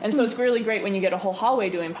 And so it's really great when you get a whole hallway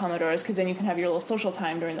doing Pomodoros, because then you can have your little social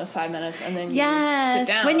time during those 5 minutes, and then you sit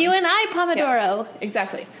down. When you and I Pomodoro. Yeah,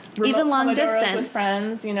 exactly. Even long Pomodoros distance. with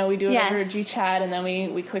friends. You know, we do it over GChat, and then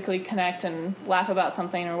we quickly connect and laugh about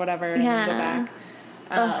something or whatever, and then go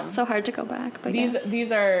back. It's so hard to go back. But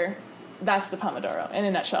that's the Pomodoro in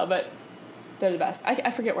a nutshell, but they're the best. I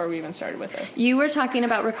forget where we even started with this. You were talking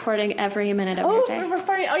about recording every minute of your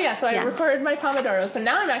day. So I recorded my Pomodoro. So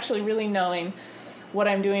now I'm actually really knowing what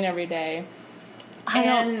I'm doing every day. So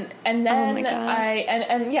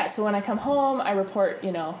when I come home, I report,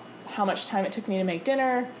 you know, how much time it took me to make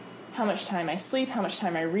dinner, how much time I sleep, how much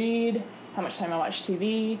time I read, how much time I watch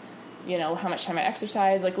TV, you know, how much time I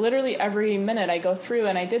exercise. Like literally every minute I go through,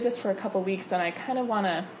 and I did this for a couple weeks, and I kind of want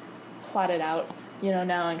to plot it out, you know,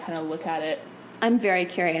 now and kind of look at it. I'm very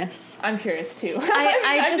curious. I'm curious too.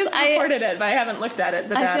 I just recorded it, but I haven't looked at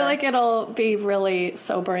it. I feel like it'll be really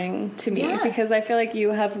sobering to me because I feel like you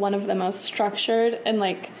have one of the most structured and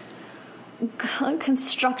like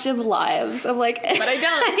constructive lives of like. But I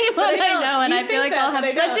don't. I know, and I feel like I'll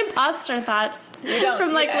have such imposter thoughts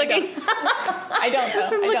from like looking. I don't.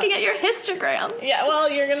 From looking at your histograms. Yeah, well,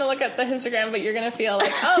 you're gonna look at the histogram, but you're gonna feel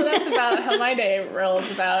like, oh, that's about how my day rolls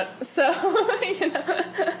about. So, you know,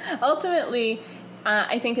 ultimately,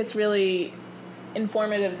 I think it's really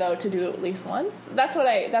informative though to do it at least once. That's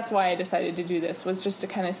why I decided to do this, was just to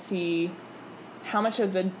kind of see how much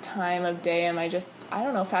of the time of day am I just, I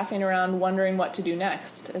don't know, faffing around wondering what to do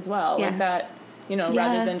next as well. Yes. Like that, you know,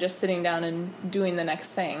 rather than just sitting down and doing the next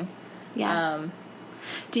thing. Yeah.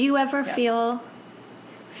 Do you ever feel,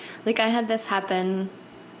 like I had this happen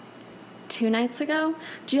 2 nights ago.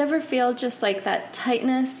 Do you ever feel just like that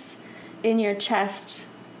tightness in your chest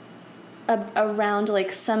around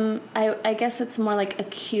like I guess it's more like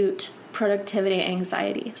acute productivity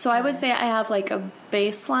anxiety. So I would say I have like a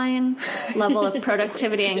baseline level of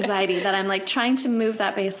productivity anxiety that I'm like trying to move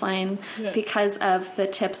that baseline because of the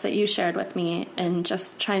tips that you shared with me and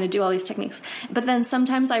just trying to do all these techniques. But then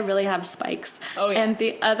sometimes I really have spikes. Oh, yeah. And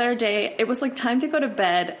the other day it was like time to go to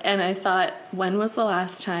bed, and I thought, when was the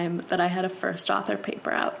last time that I had a first author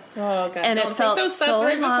paper out? Oh god! And it felt so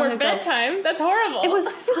right long before ago. Bedtime. That's horrible. It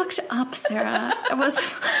was fucked up, Sarah. It was.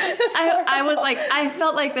 I was like, I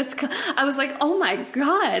felt like this. I was like, oh my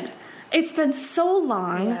god, it's been so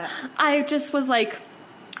long. Yeah. I just was like,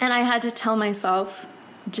 and I had to tell myself,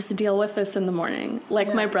 just deal with this in the morning.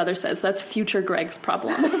 Like my brother says, that's future Greg's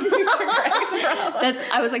problem. Future Greg's problem.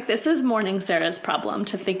 I was like, this is morning Sarah's problem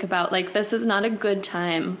to think about. Like, this is not a good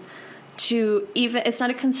time to even, it's not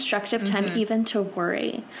a constructive time even to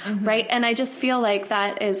worry, right? And I just feel like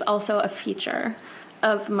that is also a feature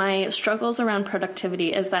of my struggles around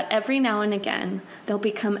productivity, is that every now and again they'll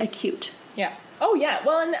become acute. Yeah. Oh yeah.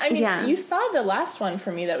 Well, and I mean, you saw the last one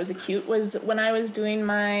for me that was acute was when I was doing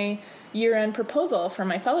my year-end proposal for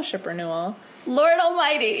my fellowship renewal. Lord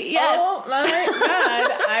Almighty, yes. Oh my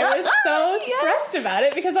God. I was so stressed about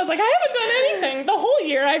it because I was like, I haven't done anything. The whole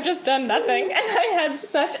year I've just done nothing. And I had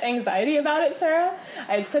such anxiety about it, Sarah.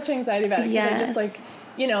 I had such anxiety about it because I just like,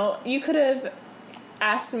 you know, you could have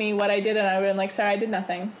asked me what I did and I would have been like, Sarah, I did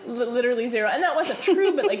nothing. Literally zero. And that wasn't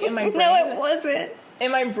true, but like in my brain. No, it wasn't.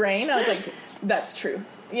 In my brain, I was like, that's true.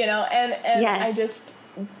 You know, and I just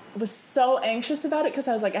was so anxious about it because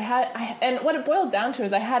I was like, and what it boiled down to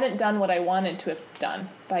is I hadn't done what I wanted to have done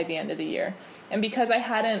by the end of the year. And because I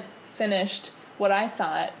hadn't finished what I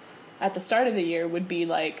thought at the start of the year would be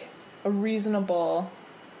like a reasonable,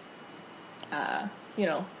 you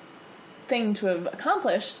know, thing to have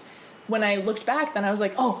accomplished, when I looked back, then I was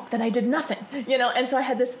like, oh, then I did nothing, you know? And so I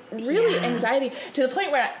had this really anxiety to the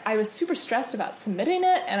point where I was super stressed about submitting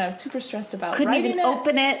it, and I was super stressed about writing it.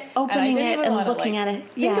 Opening it and looking at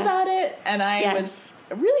it. Think about it. And I was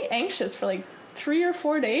really anxious for like 3 or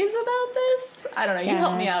 4 days about this. I don't know. You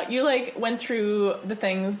helped me out. You like went through the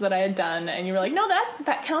things that I had done, and you were like, no,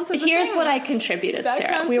 that counts as a Here's thing. what I contributed,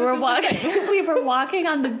 Sarah. We were walking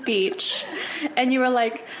on the beach, and you were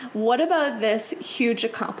like, what about this huge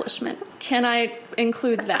accomplishment? Can I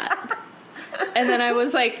include that? And then I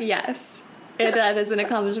was like, yes, that is an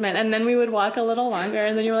accomplishment. And then we would walk a little longer,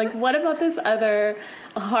 and then you were like, what about this other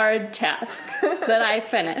hard task that I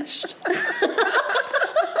finished?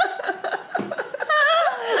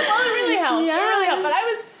 It really helped, but I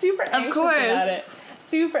was super anxious about it.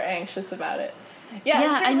 Super anxious about it. Yeah,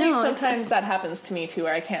 and I know. Sometimes that happens to me too,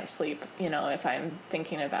 where I can't sleep, you know, if I'm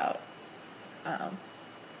thinking about, I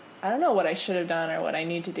don't know, what I should have done or what I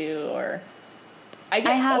need to do, or I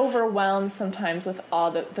get overwhelmed sometimes with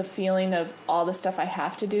all the feeling of all the stuff I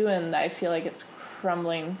have to do, and I feel like it's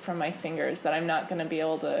crumbling from my fingers, that I'm not going to be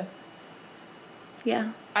able to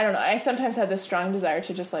Yeah. I don't know. I sometimes have this strong desire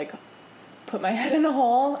to just like put my head in a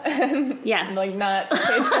hole and Yes. like not pay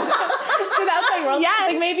attention to the outside world.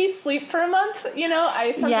 Yes. Like maybe sleep for a month, you know?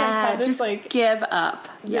 I sometimes have this just like give up.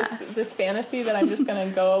 Yes. this fantasy that I'm just going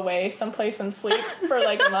to go away someplace and sleep for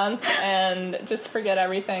like a month and just forget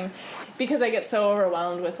everything, because I get so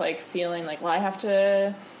overwhelmed with like feeling like, well, I have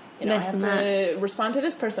to, you know, I have to respond to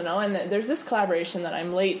this person. Oh, and there's this collaboration that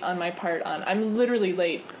I'm late on my part on. I'm literally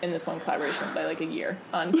late in this one collaboration by like a year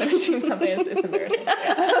on finishing something. It's embarrassing.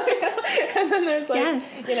 And then there's like,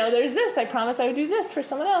 you know, there's this. I promised I would do this for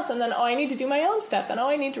someone else. And then, oh, I need to do my own stuff. And oh,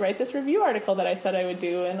 I need to write this review article that I said I would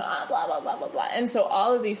do. And blah, blah, blah, blah, blah. And so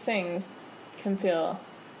all of these things can feel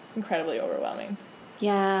incredibly overwhelming.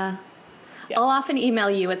 Yeah. Yes. I'll often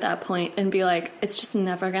email you at that point and be like, it's just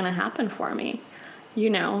never going to happen for me. You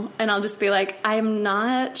know, and I'll just be like, I'm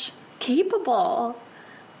not capable,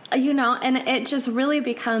 you know, and it just really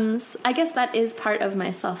becomes, I guess that is part of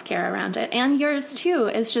my self-care around it. And yours too,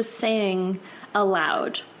 is just saying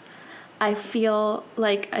aloud, I feel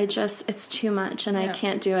like it's too much and I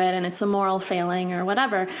can't do it and it's a moral failing or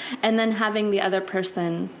whatever. And then having the other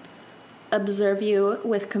person observe you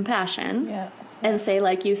with compassion. Yeah. And say,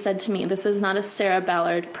 like you said to me, this is not a Sarah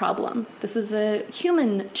Ballard problem. This is a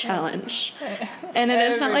human challenge. Right. And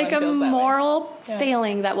it is not like a moral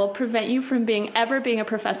failing that will prevent you from ever being a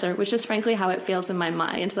professor, which is frankly how it feels in my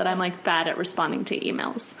mind, that I'm like bad at responding to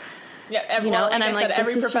emails. Yeah, you know, and I'm like,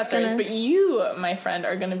 every professor is, but you, my friend,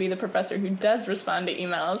 are going to be the professor who does respond to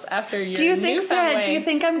emails after your. Do you think, Sarah? Way. Do you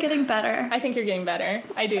think I'm getting better? I think you're getting better.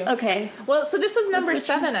 I do. Okay. Well, so this was number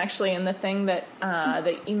 7 actually, and the thing that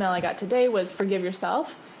the email I got today was forgive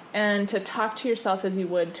yourself, and to talk to yourself as you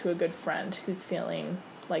would to a good friend who's feeling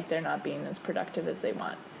like they're not being as productive as they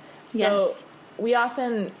want. So yes. We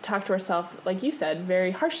often talk to ourselves, like you said, very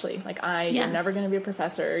harshly. Like, you're never going to be a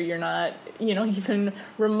professor. You're not, you know, even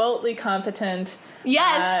remotely competent.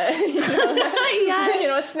 Yes. You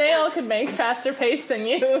know, a snail could make faster pace than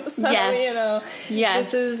you. So, you know,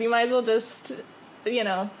 you might as well just, you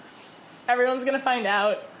know, everyone's going to find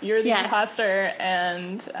out you're the imposter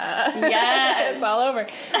and it's all over.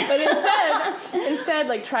 But instead,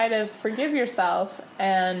 like, try to forgive yourself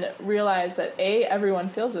and realize that, everyone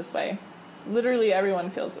feels this way. Literally everyone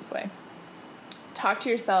feels this way. Talk to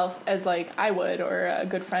yourself as like I would, or a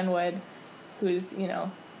good friend would, who's, you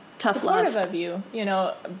know, supportive of you, you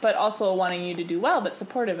know, but also wanting you to do well, but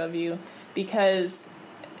supportive of you, because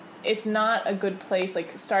it's not a good place,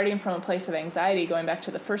 like starting from a place of anxiety, going back to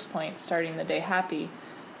the first point, starting the day happy,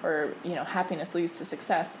 or, you know, happiness leads to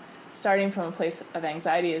success. Starting from a place of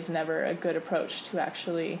anxiety is never a good approach to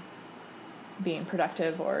actually being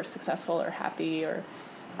productive or successful or happy or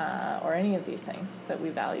any of these things that we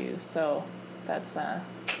value. So that's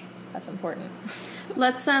important.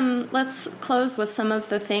 Let's close with some of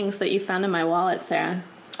the things that you found in my wallet, Sarah.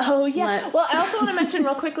 Oh yeah. Well, I also want to mention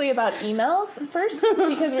real quickly about emails first,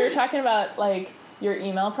 because we were talking about like your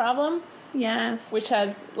email problem. Yes. Which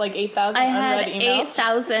has like 8,000 unread emails.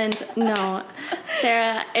 8,000. No,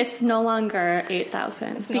 Sarah, it's no longer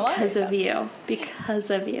 8,000 because of you. Because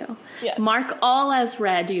of you. Yes. Mark all as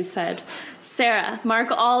read, you said. Sarah, mark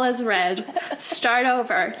all as read. Start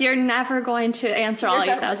over. You're never going to answer all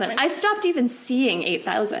 8,000. I stopped even seeing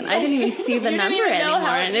 8,000. I didn't even see the number anymore.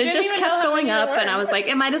 And it just kept going up. And I was like,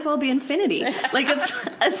 it might as well be infinity. Like, it's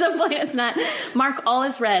at some point, it's not. Mark all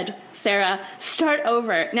as read, Sarah. Start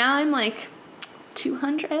over. Now I'm like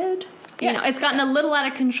 200. You know, it's gotten a little out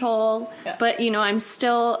of control. Yeah. But, you know, I'm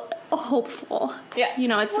still hopeful. Yeah. You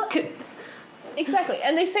know, it's... Exactly.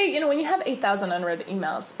 And they say, you know, when you have 8,000 unread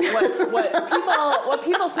emails, what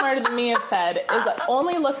people smarter than me have said is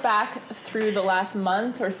only look back through the last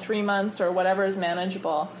month or 3 months or whatever is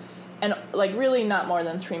manageable, and like really not more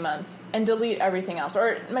than 3 months, and delete everything else.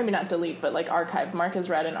 Or maybe not delete, but like archive. Mark as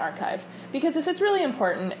read and archive. Because if it's really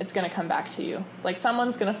important, it's going to come back to you. Like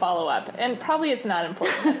someone's going to follow up, and probably it's not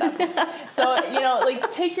important at that point. So, you know, like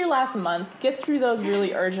take your last month, get through those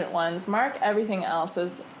really urgent ones, mark everything else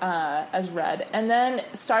as read, and then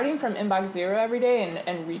starting from inbox 0 every day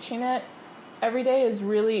and reaching it every day is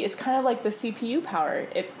really, it's kind of like the CPU power.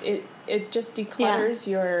 It just declutters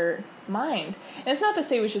your mind. And it's not to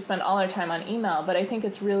say we should spend all our time on email, but I think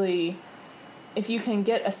it's really, if you can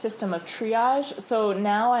get a system of triage. So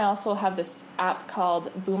now I also have this app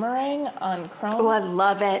called Boomerang on Chrome. Oh, I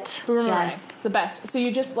love it. Boomerang. Yes. It's the best. So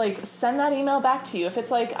you just like send that email back to you. If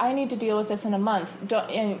it's like, I need to deal with this in a month.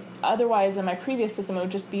 And otherwise in my previous system, it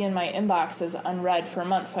would just be in my inbox as unread for a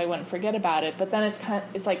month, so I wouldn't forget about it. But then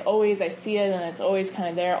it's like always I see it, and it's always kind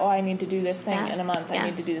of there. Oh, I need to do this thing in a month. I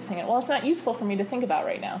need to do this thing. Well, it's not useful for me to think about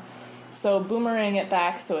right now. So boomerang it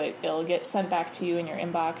back so it'll get sent back to you in your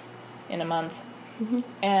inbox in a month. Mm-hmm.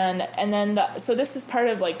 And then so this is part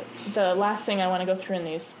of like the last thing I want to go through in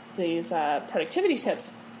these productivity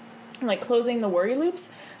tips, like closing the worry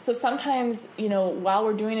loops. So sometimes, while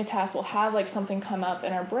we're doing a task, we'll have like something come up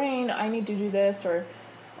in our brain. I need to do this, or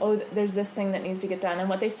oh, there's this thing that needs to get done. And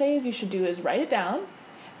what they say is you should do is write it down,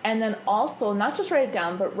 and then also not just write it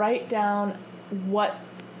down, but write down what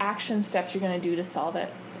action steps you're going to do to solve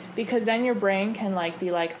it. Because then your brain can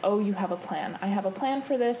be like, oh, you have a plan. I have a plan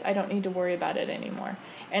for this. I don't need to worry about it anymore.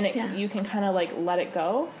 And you can kind of let it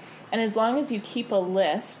go. And as long as you keep a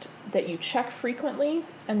list that you check frequently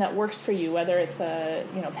and that works for you, whether it's a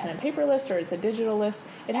pen and paper list or it's a digital list,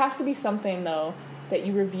 it has to be something though that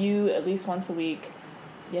you review at least once a week.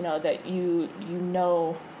 That you're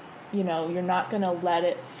not going to let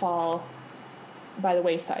it fall by the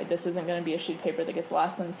wayside. This isn't going to be a sheet of paper that gets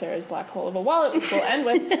lost in Sarah's black hole of a wallet, which we'll end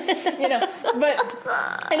with,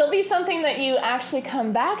 but it'll be something that you actually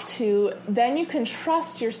come back to. Then you can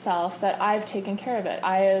trust yourself that I've taken care of it.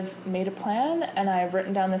 I have made a plan and I have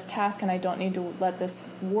written down this task and I don't need to let this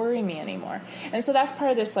worry me anymore. And so that's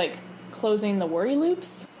part of this, closing the worry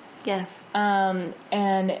loops. Yes. And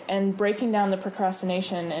breaking down the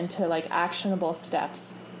procrastination into actionable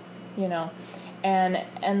steps,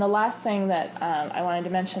 And the last thing that I wanted to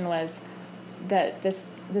mention was that this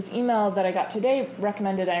email that I got today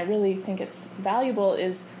recommended, and I really think it's valuable,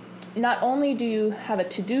 is not only do you have a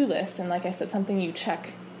to-do list, and like I said, something you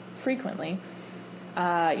check frequently,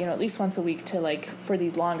 at least once a week for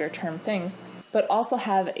these longer term things, but also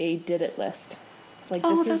have a did it list.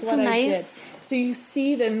 This is what I did. So you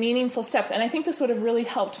see the meaningful steps. And I think this would have really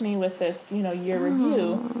helped me with this, year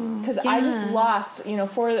review. Because I just lost,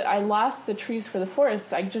 I lost the trees for the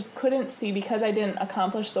forest. I just couldn't see, because I didn't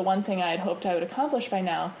accomplish the one thing I had hoped I would accomplish by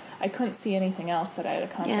now. I couldn't see anything else that I had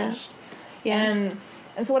accomplished. Yeah. And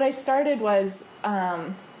so what I started was,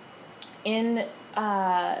 I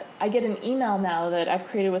get an email now that I've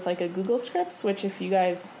created with a Google Scripts, which if you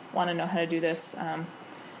guys want to know how to do this,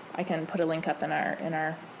 I can put a link up in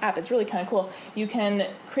our app. It's really kind of cool. You can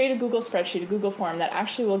create a Google spreadsheet, a Google form that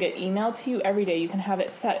actually will get emailed to you every day. You can have it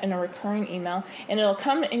set in a recurring email, and it'll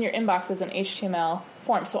come in your inbox as an HTML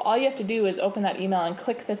form. So all you have to do is open that email and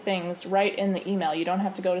click the things right in the email. You don't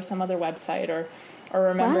have to go to some other website or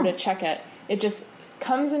remember to check it. It just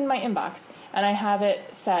comes in my inbox, and I have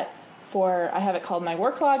it set I have it called my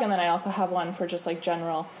work log, and then I also have one for just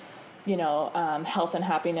general health and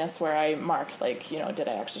happiness, where I mark did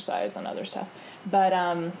I exercise and other stuff. But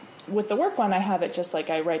with the work one, I have it just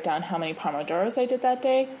I write down how many Pomodoros I did that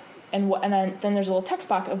day, and then there's a little text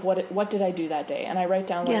box of what did I do that day, and I write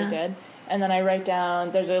down what I did, and then I write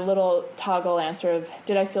down, there's a little toggle answer of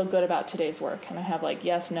did I feel good about today's work, and I have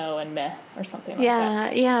yes, no, and meh or something like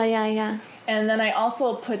that. Yeah. And then I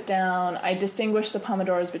also put down, I distinguish the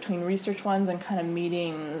Pomodoros between research ones and kind of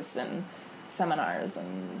meetings and seminars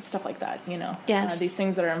and stuff like that, Yes. These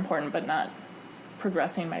things that are important but not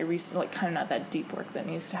progressing my research, kind of not that deep work that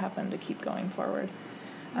needs to happen to keep going forward.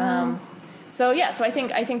 So I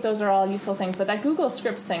think those are all useful things. But that Google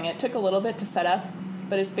Scripts thing, it took a little bit to set up,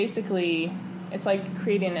 but it's basically, it's like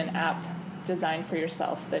creating an app designed for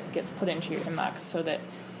yourself that gets put into your inbox so that,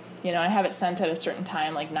 I have it sent at a certain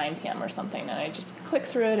time, 9 p.m. or something, and I just click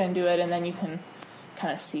through it and do it, and then you can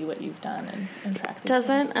kind of see what you've done and track these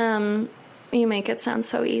things. You make it sound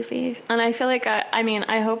so easy. And I feel like,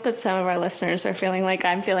 I hope that some of our listeners are feeling like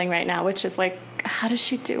I'm feeling right now, which is how does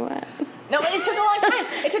she do it? No, it took a long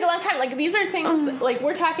time. It took a long time. These are things,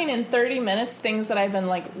 we're talking in 30 minutes, things that I've been,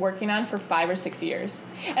 working on for 5 or 6 years.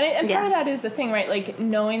 And part of that is the thing, right?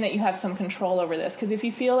 Knowing that you have some control over this. Because if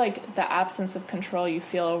you feel the absence of control, you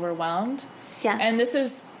feel overwhelmed. Yes. And this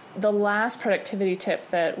is the last productivity tip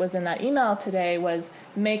that was in that email today, was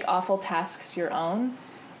make awful tasks your own.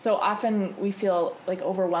 So often we feel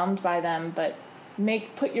overwhelmed by them, but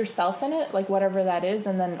put yourself in it, whatever that is,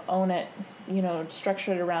 and then own it,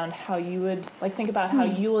 structure it around how you would, think about how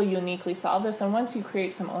you will uniquely solve this. And once you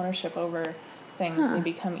create some ownership over things, they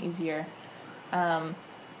become easier. Wow,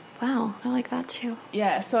 I like that too.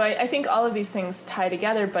 Yeah, so I think all of these things tie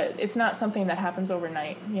together, but it's not something that happens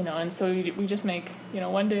overnight, and so we just make,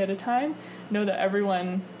 one day at a time, know that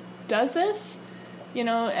everyone does this,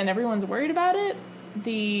 and everyone's worried about it.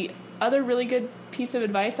 The other really good piece of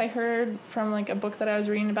advice I heard from a book that I was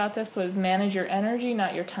reading about this was manage your energy,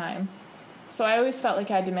 not your time. So I always felt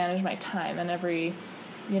I had to manage my time and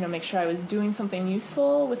make sure I was doing something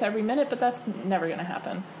useful with every minute, but that's never going to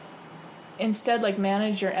happen. Instead,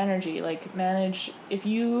 manage your energy, manage, if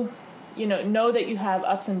you, know that you have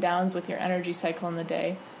ups and downs with your energy cycle in the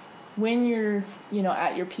day, when you're,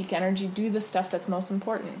 at your peak energy, do the stuff that's most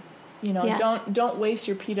important. Don't waste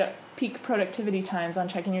your peak productivity times on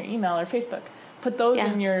checking your email or Facebook. Put those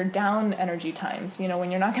in your down energy times, when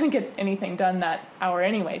you're not going to get anything done that hour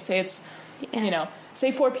anyway. Say it's,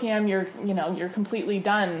 say 4 p.m. you're completely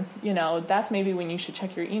done, that's maybe when you should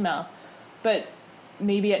check your email. But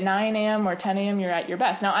maybe at 9 a.m. or 10 a.m. you're at your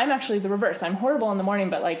best. Now, I'm actually the reverse. I'm horrible in the morning,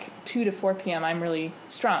 but 2 to 4 p.m. I'm really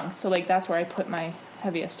strong. So that's where I put my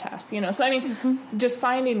heaviest tasks, So I mean, just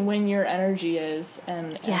finding when your energy is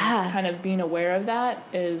and kind of being aware of that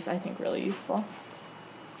is, I think, really useful.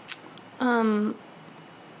 Oh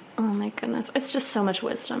my goodness. It's just so much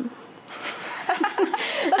wisdom.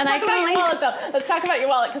 Let's talk about your wallet, though. Let's talk about your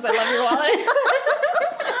wallet, because I love your wallet.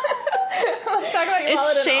 Let's talk about your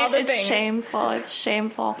wallet and all the things. It's shameful. It's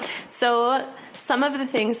shameful. So some of the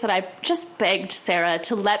things that I just begged Sarah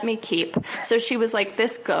to let me keep. So she was like,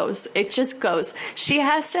 this goes. It just goes. She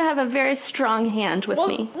has to have a very strong hand with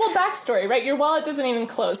me. Well, backstory, right? Your wallet doesn't even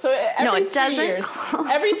close. So every 3 years,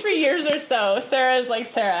 every 3 years or so, Sarah's like,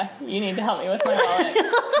 Sarah, you need to help me with my wallet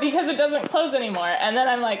because it doesn't close anymore. And then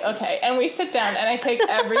I'm like, okay. And we sit down and I take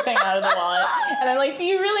everything out of the wallet. And I'm like, do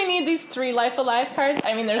you really need these 3 Life Alive cards?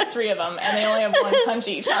 I mean, there's 3 of them and they only have 1 punch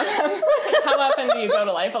each on them. How often do you go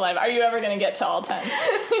to Life Alive? Are you ever going to get to all 10?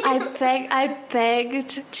 I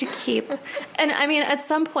begged to keep, and I mean, at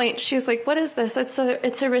some point she's like, "What is this? It's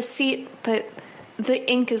a receipt, but the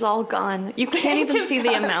ink is all gone. You can't even see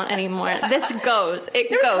the amount anymore. This goes.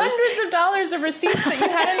 There's hundreds of dollars of receipts that you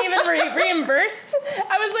hadn't even reimbursed.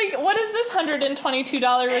 I was like, what is this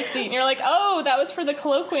 $122 receipt? And you're like, oh, that was for the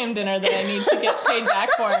colloquium dinner that I need to get paid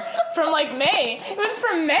back from May. It was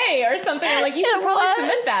from May or something. I'm like, you should probably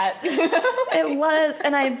submit that. It was,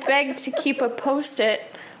 and I begged to keep a Post-it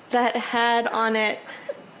that had on it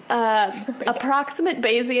approximate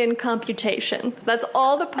Bayesian computation. That's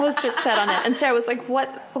all the Post-it said on it. And Sarah was like,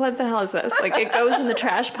 what the hell is this? It goes in the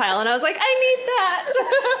trash pile. And I was like, I need that.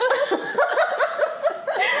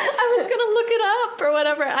 I was going to look it up or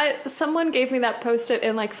whatever. Someone gave me that Post-it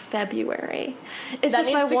in February. It's that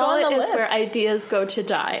just my wallet is where ideas go to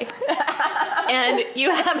die. And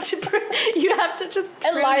you have to just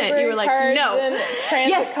print it. You were like, no. And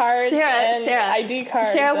transit cards Sarah, ID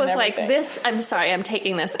cards. Sarah was like, this, I'm sorry, I'm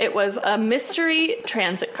taking this. It was a mystery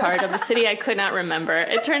transit card of a city I could not remember.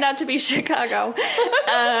 It turned out to be Chicago.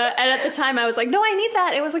 And at the time I was like, no, I need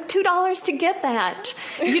that. It was $2 to get that.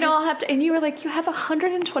 I'll have to, and you were like, you have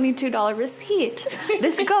 $122 receipt.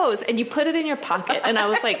 This goes, and you put it in your pocket. And I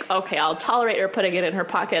was like, okay, I'll tolerate her putting it in her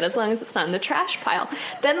pocket as long as it's not in the trash pile.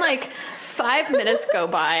 Then 5 minutes go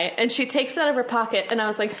by, and she takes it out of her pocket, and I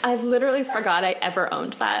was like, I literally forgot I ever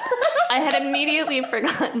owned that. I had immediately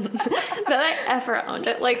forgotten that I ever owned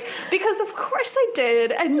it. Because of course I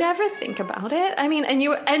did. I never think about it. I mean, and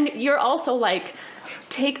you're also like,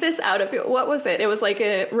 take this out of your, what was it? It was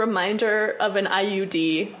a reminder of an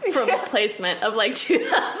IUD from a placement of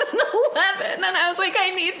 2011. And I was like,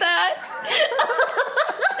 I need that.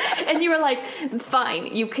 And you were like,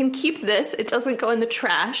 fine, you can keep this. It doesn't go in the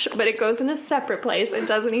trash, but it goes in a separate place. It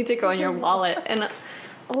doesn't need to go in your wallet. And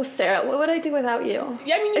oh, Sarah, what would I do without you?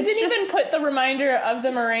 Yeah, I mean, you didn't even put the reminder of the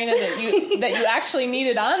Mirena that you actually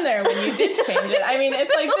needed on there when you did change it. I mean,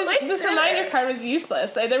 it's like this reminder card was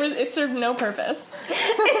useless. It served no purpose.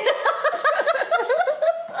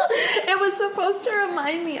 It was supposed to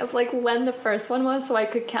remind me of when the first one was, so I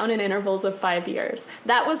could count in intervals of 5 years.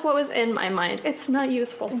 That was what was in my mind. It's not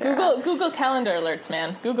useful, Sarah. Google Calendar alerts,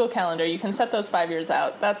 man. Google Calendar. You can set those 5 years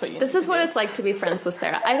out. That's what you. This is what it's like to be friends with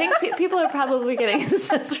Sarah. I think people are probably getting a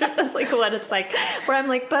sense from this, what it's like. Where I'm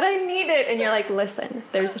like, but I need it, and you're like, listen,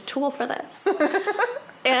 there's a tool for this.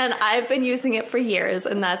 And I've been using it for years,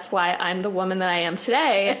 and that's why I'm the woman that I am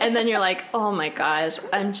today. And then you're like, oh my God,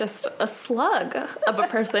 I'm just a slug of a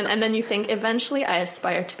person. And then you think, eventually I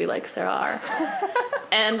aspire to be like Sarah R.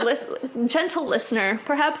 And gentle listener,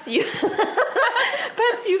 perhaps you feel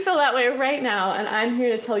that way right now. And I'm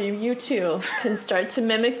here to tell you, you too can start to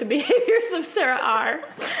mimic the behaviors of Sarah R.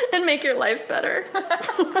 and make your life better.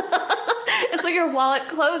 It's like your wallet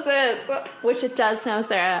closes, which it does now,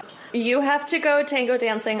 Sarah. You have to go tango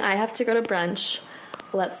dancing. I have to go to brunch.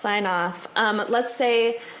 Let's sign off. Let's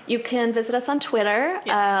say you can visit us on Twitter.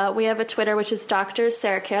 Yes. We have a Twitter, which is Dr.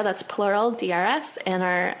 Sarah Care. That's plural, DRS. And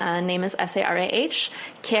our name is SARAH.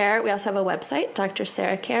 Care. We also have a website, Dr.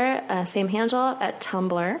 Sarah Care, same handle at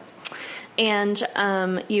Tumblr.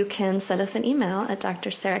 And you can send us an email at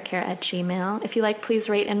drsarahcare@gmail.com. If you like, please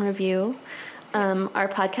rate and review our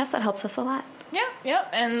podcast. That helps us a lot. Yeah.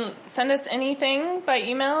 And send us anything by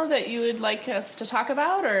email that you would like us to talk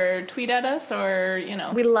about, or tweet at us, or,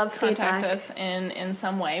 we love contact feedback. us in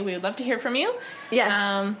some way. We would love to hear from you.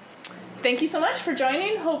 Yes. Thank you so much for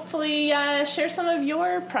joining. Hopefully share some of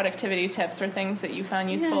your productivity tips or things that you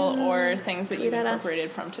found useful, or things that you've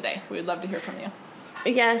incorporated from today. We would love to hear from you.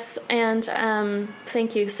 Yes, and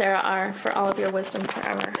thank you, Sarah R., for all of your wisdom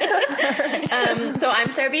forever. So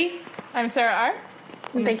I'm Sarah B. I'm Sarah R.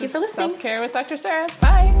 And thank you for listening. Self-Care with Dr. Sarah.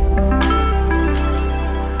 Bye.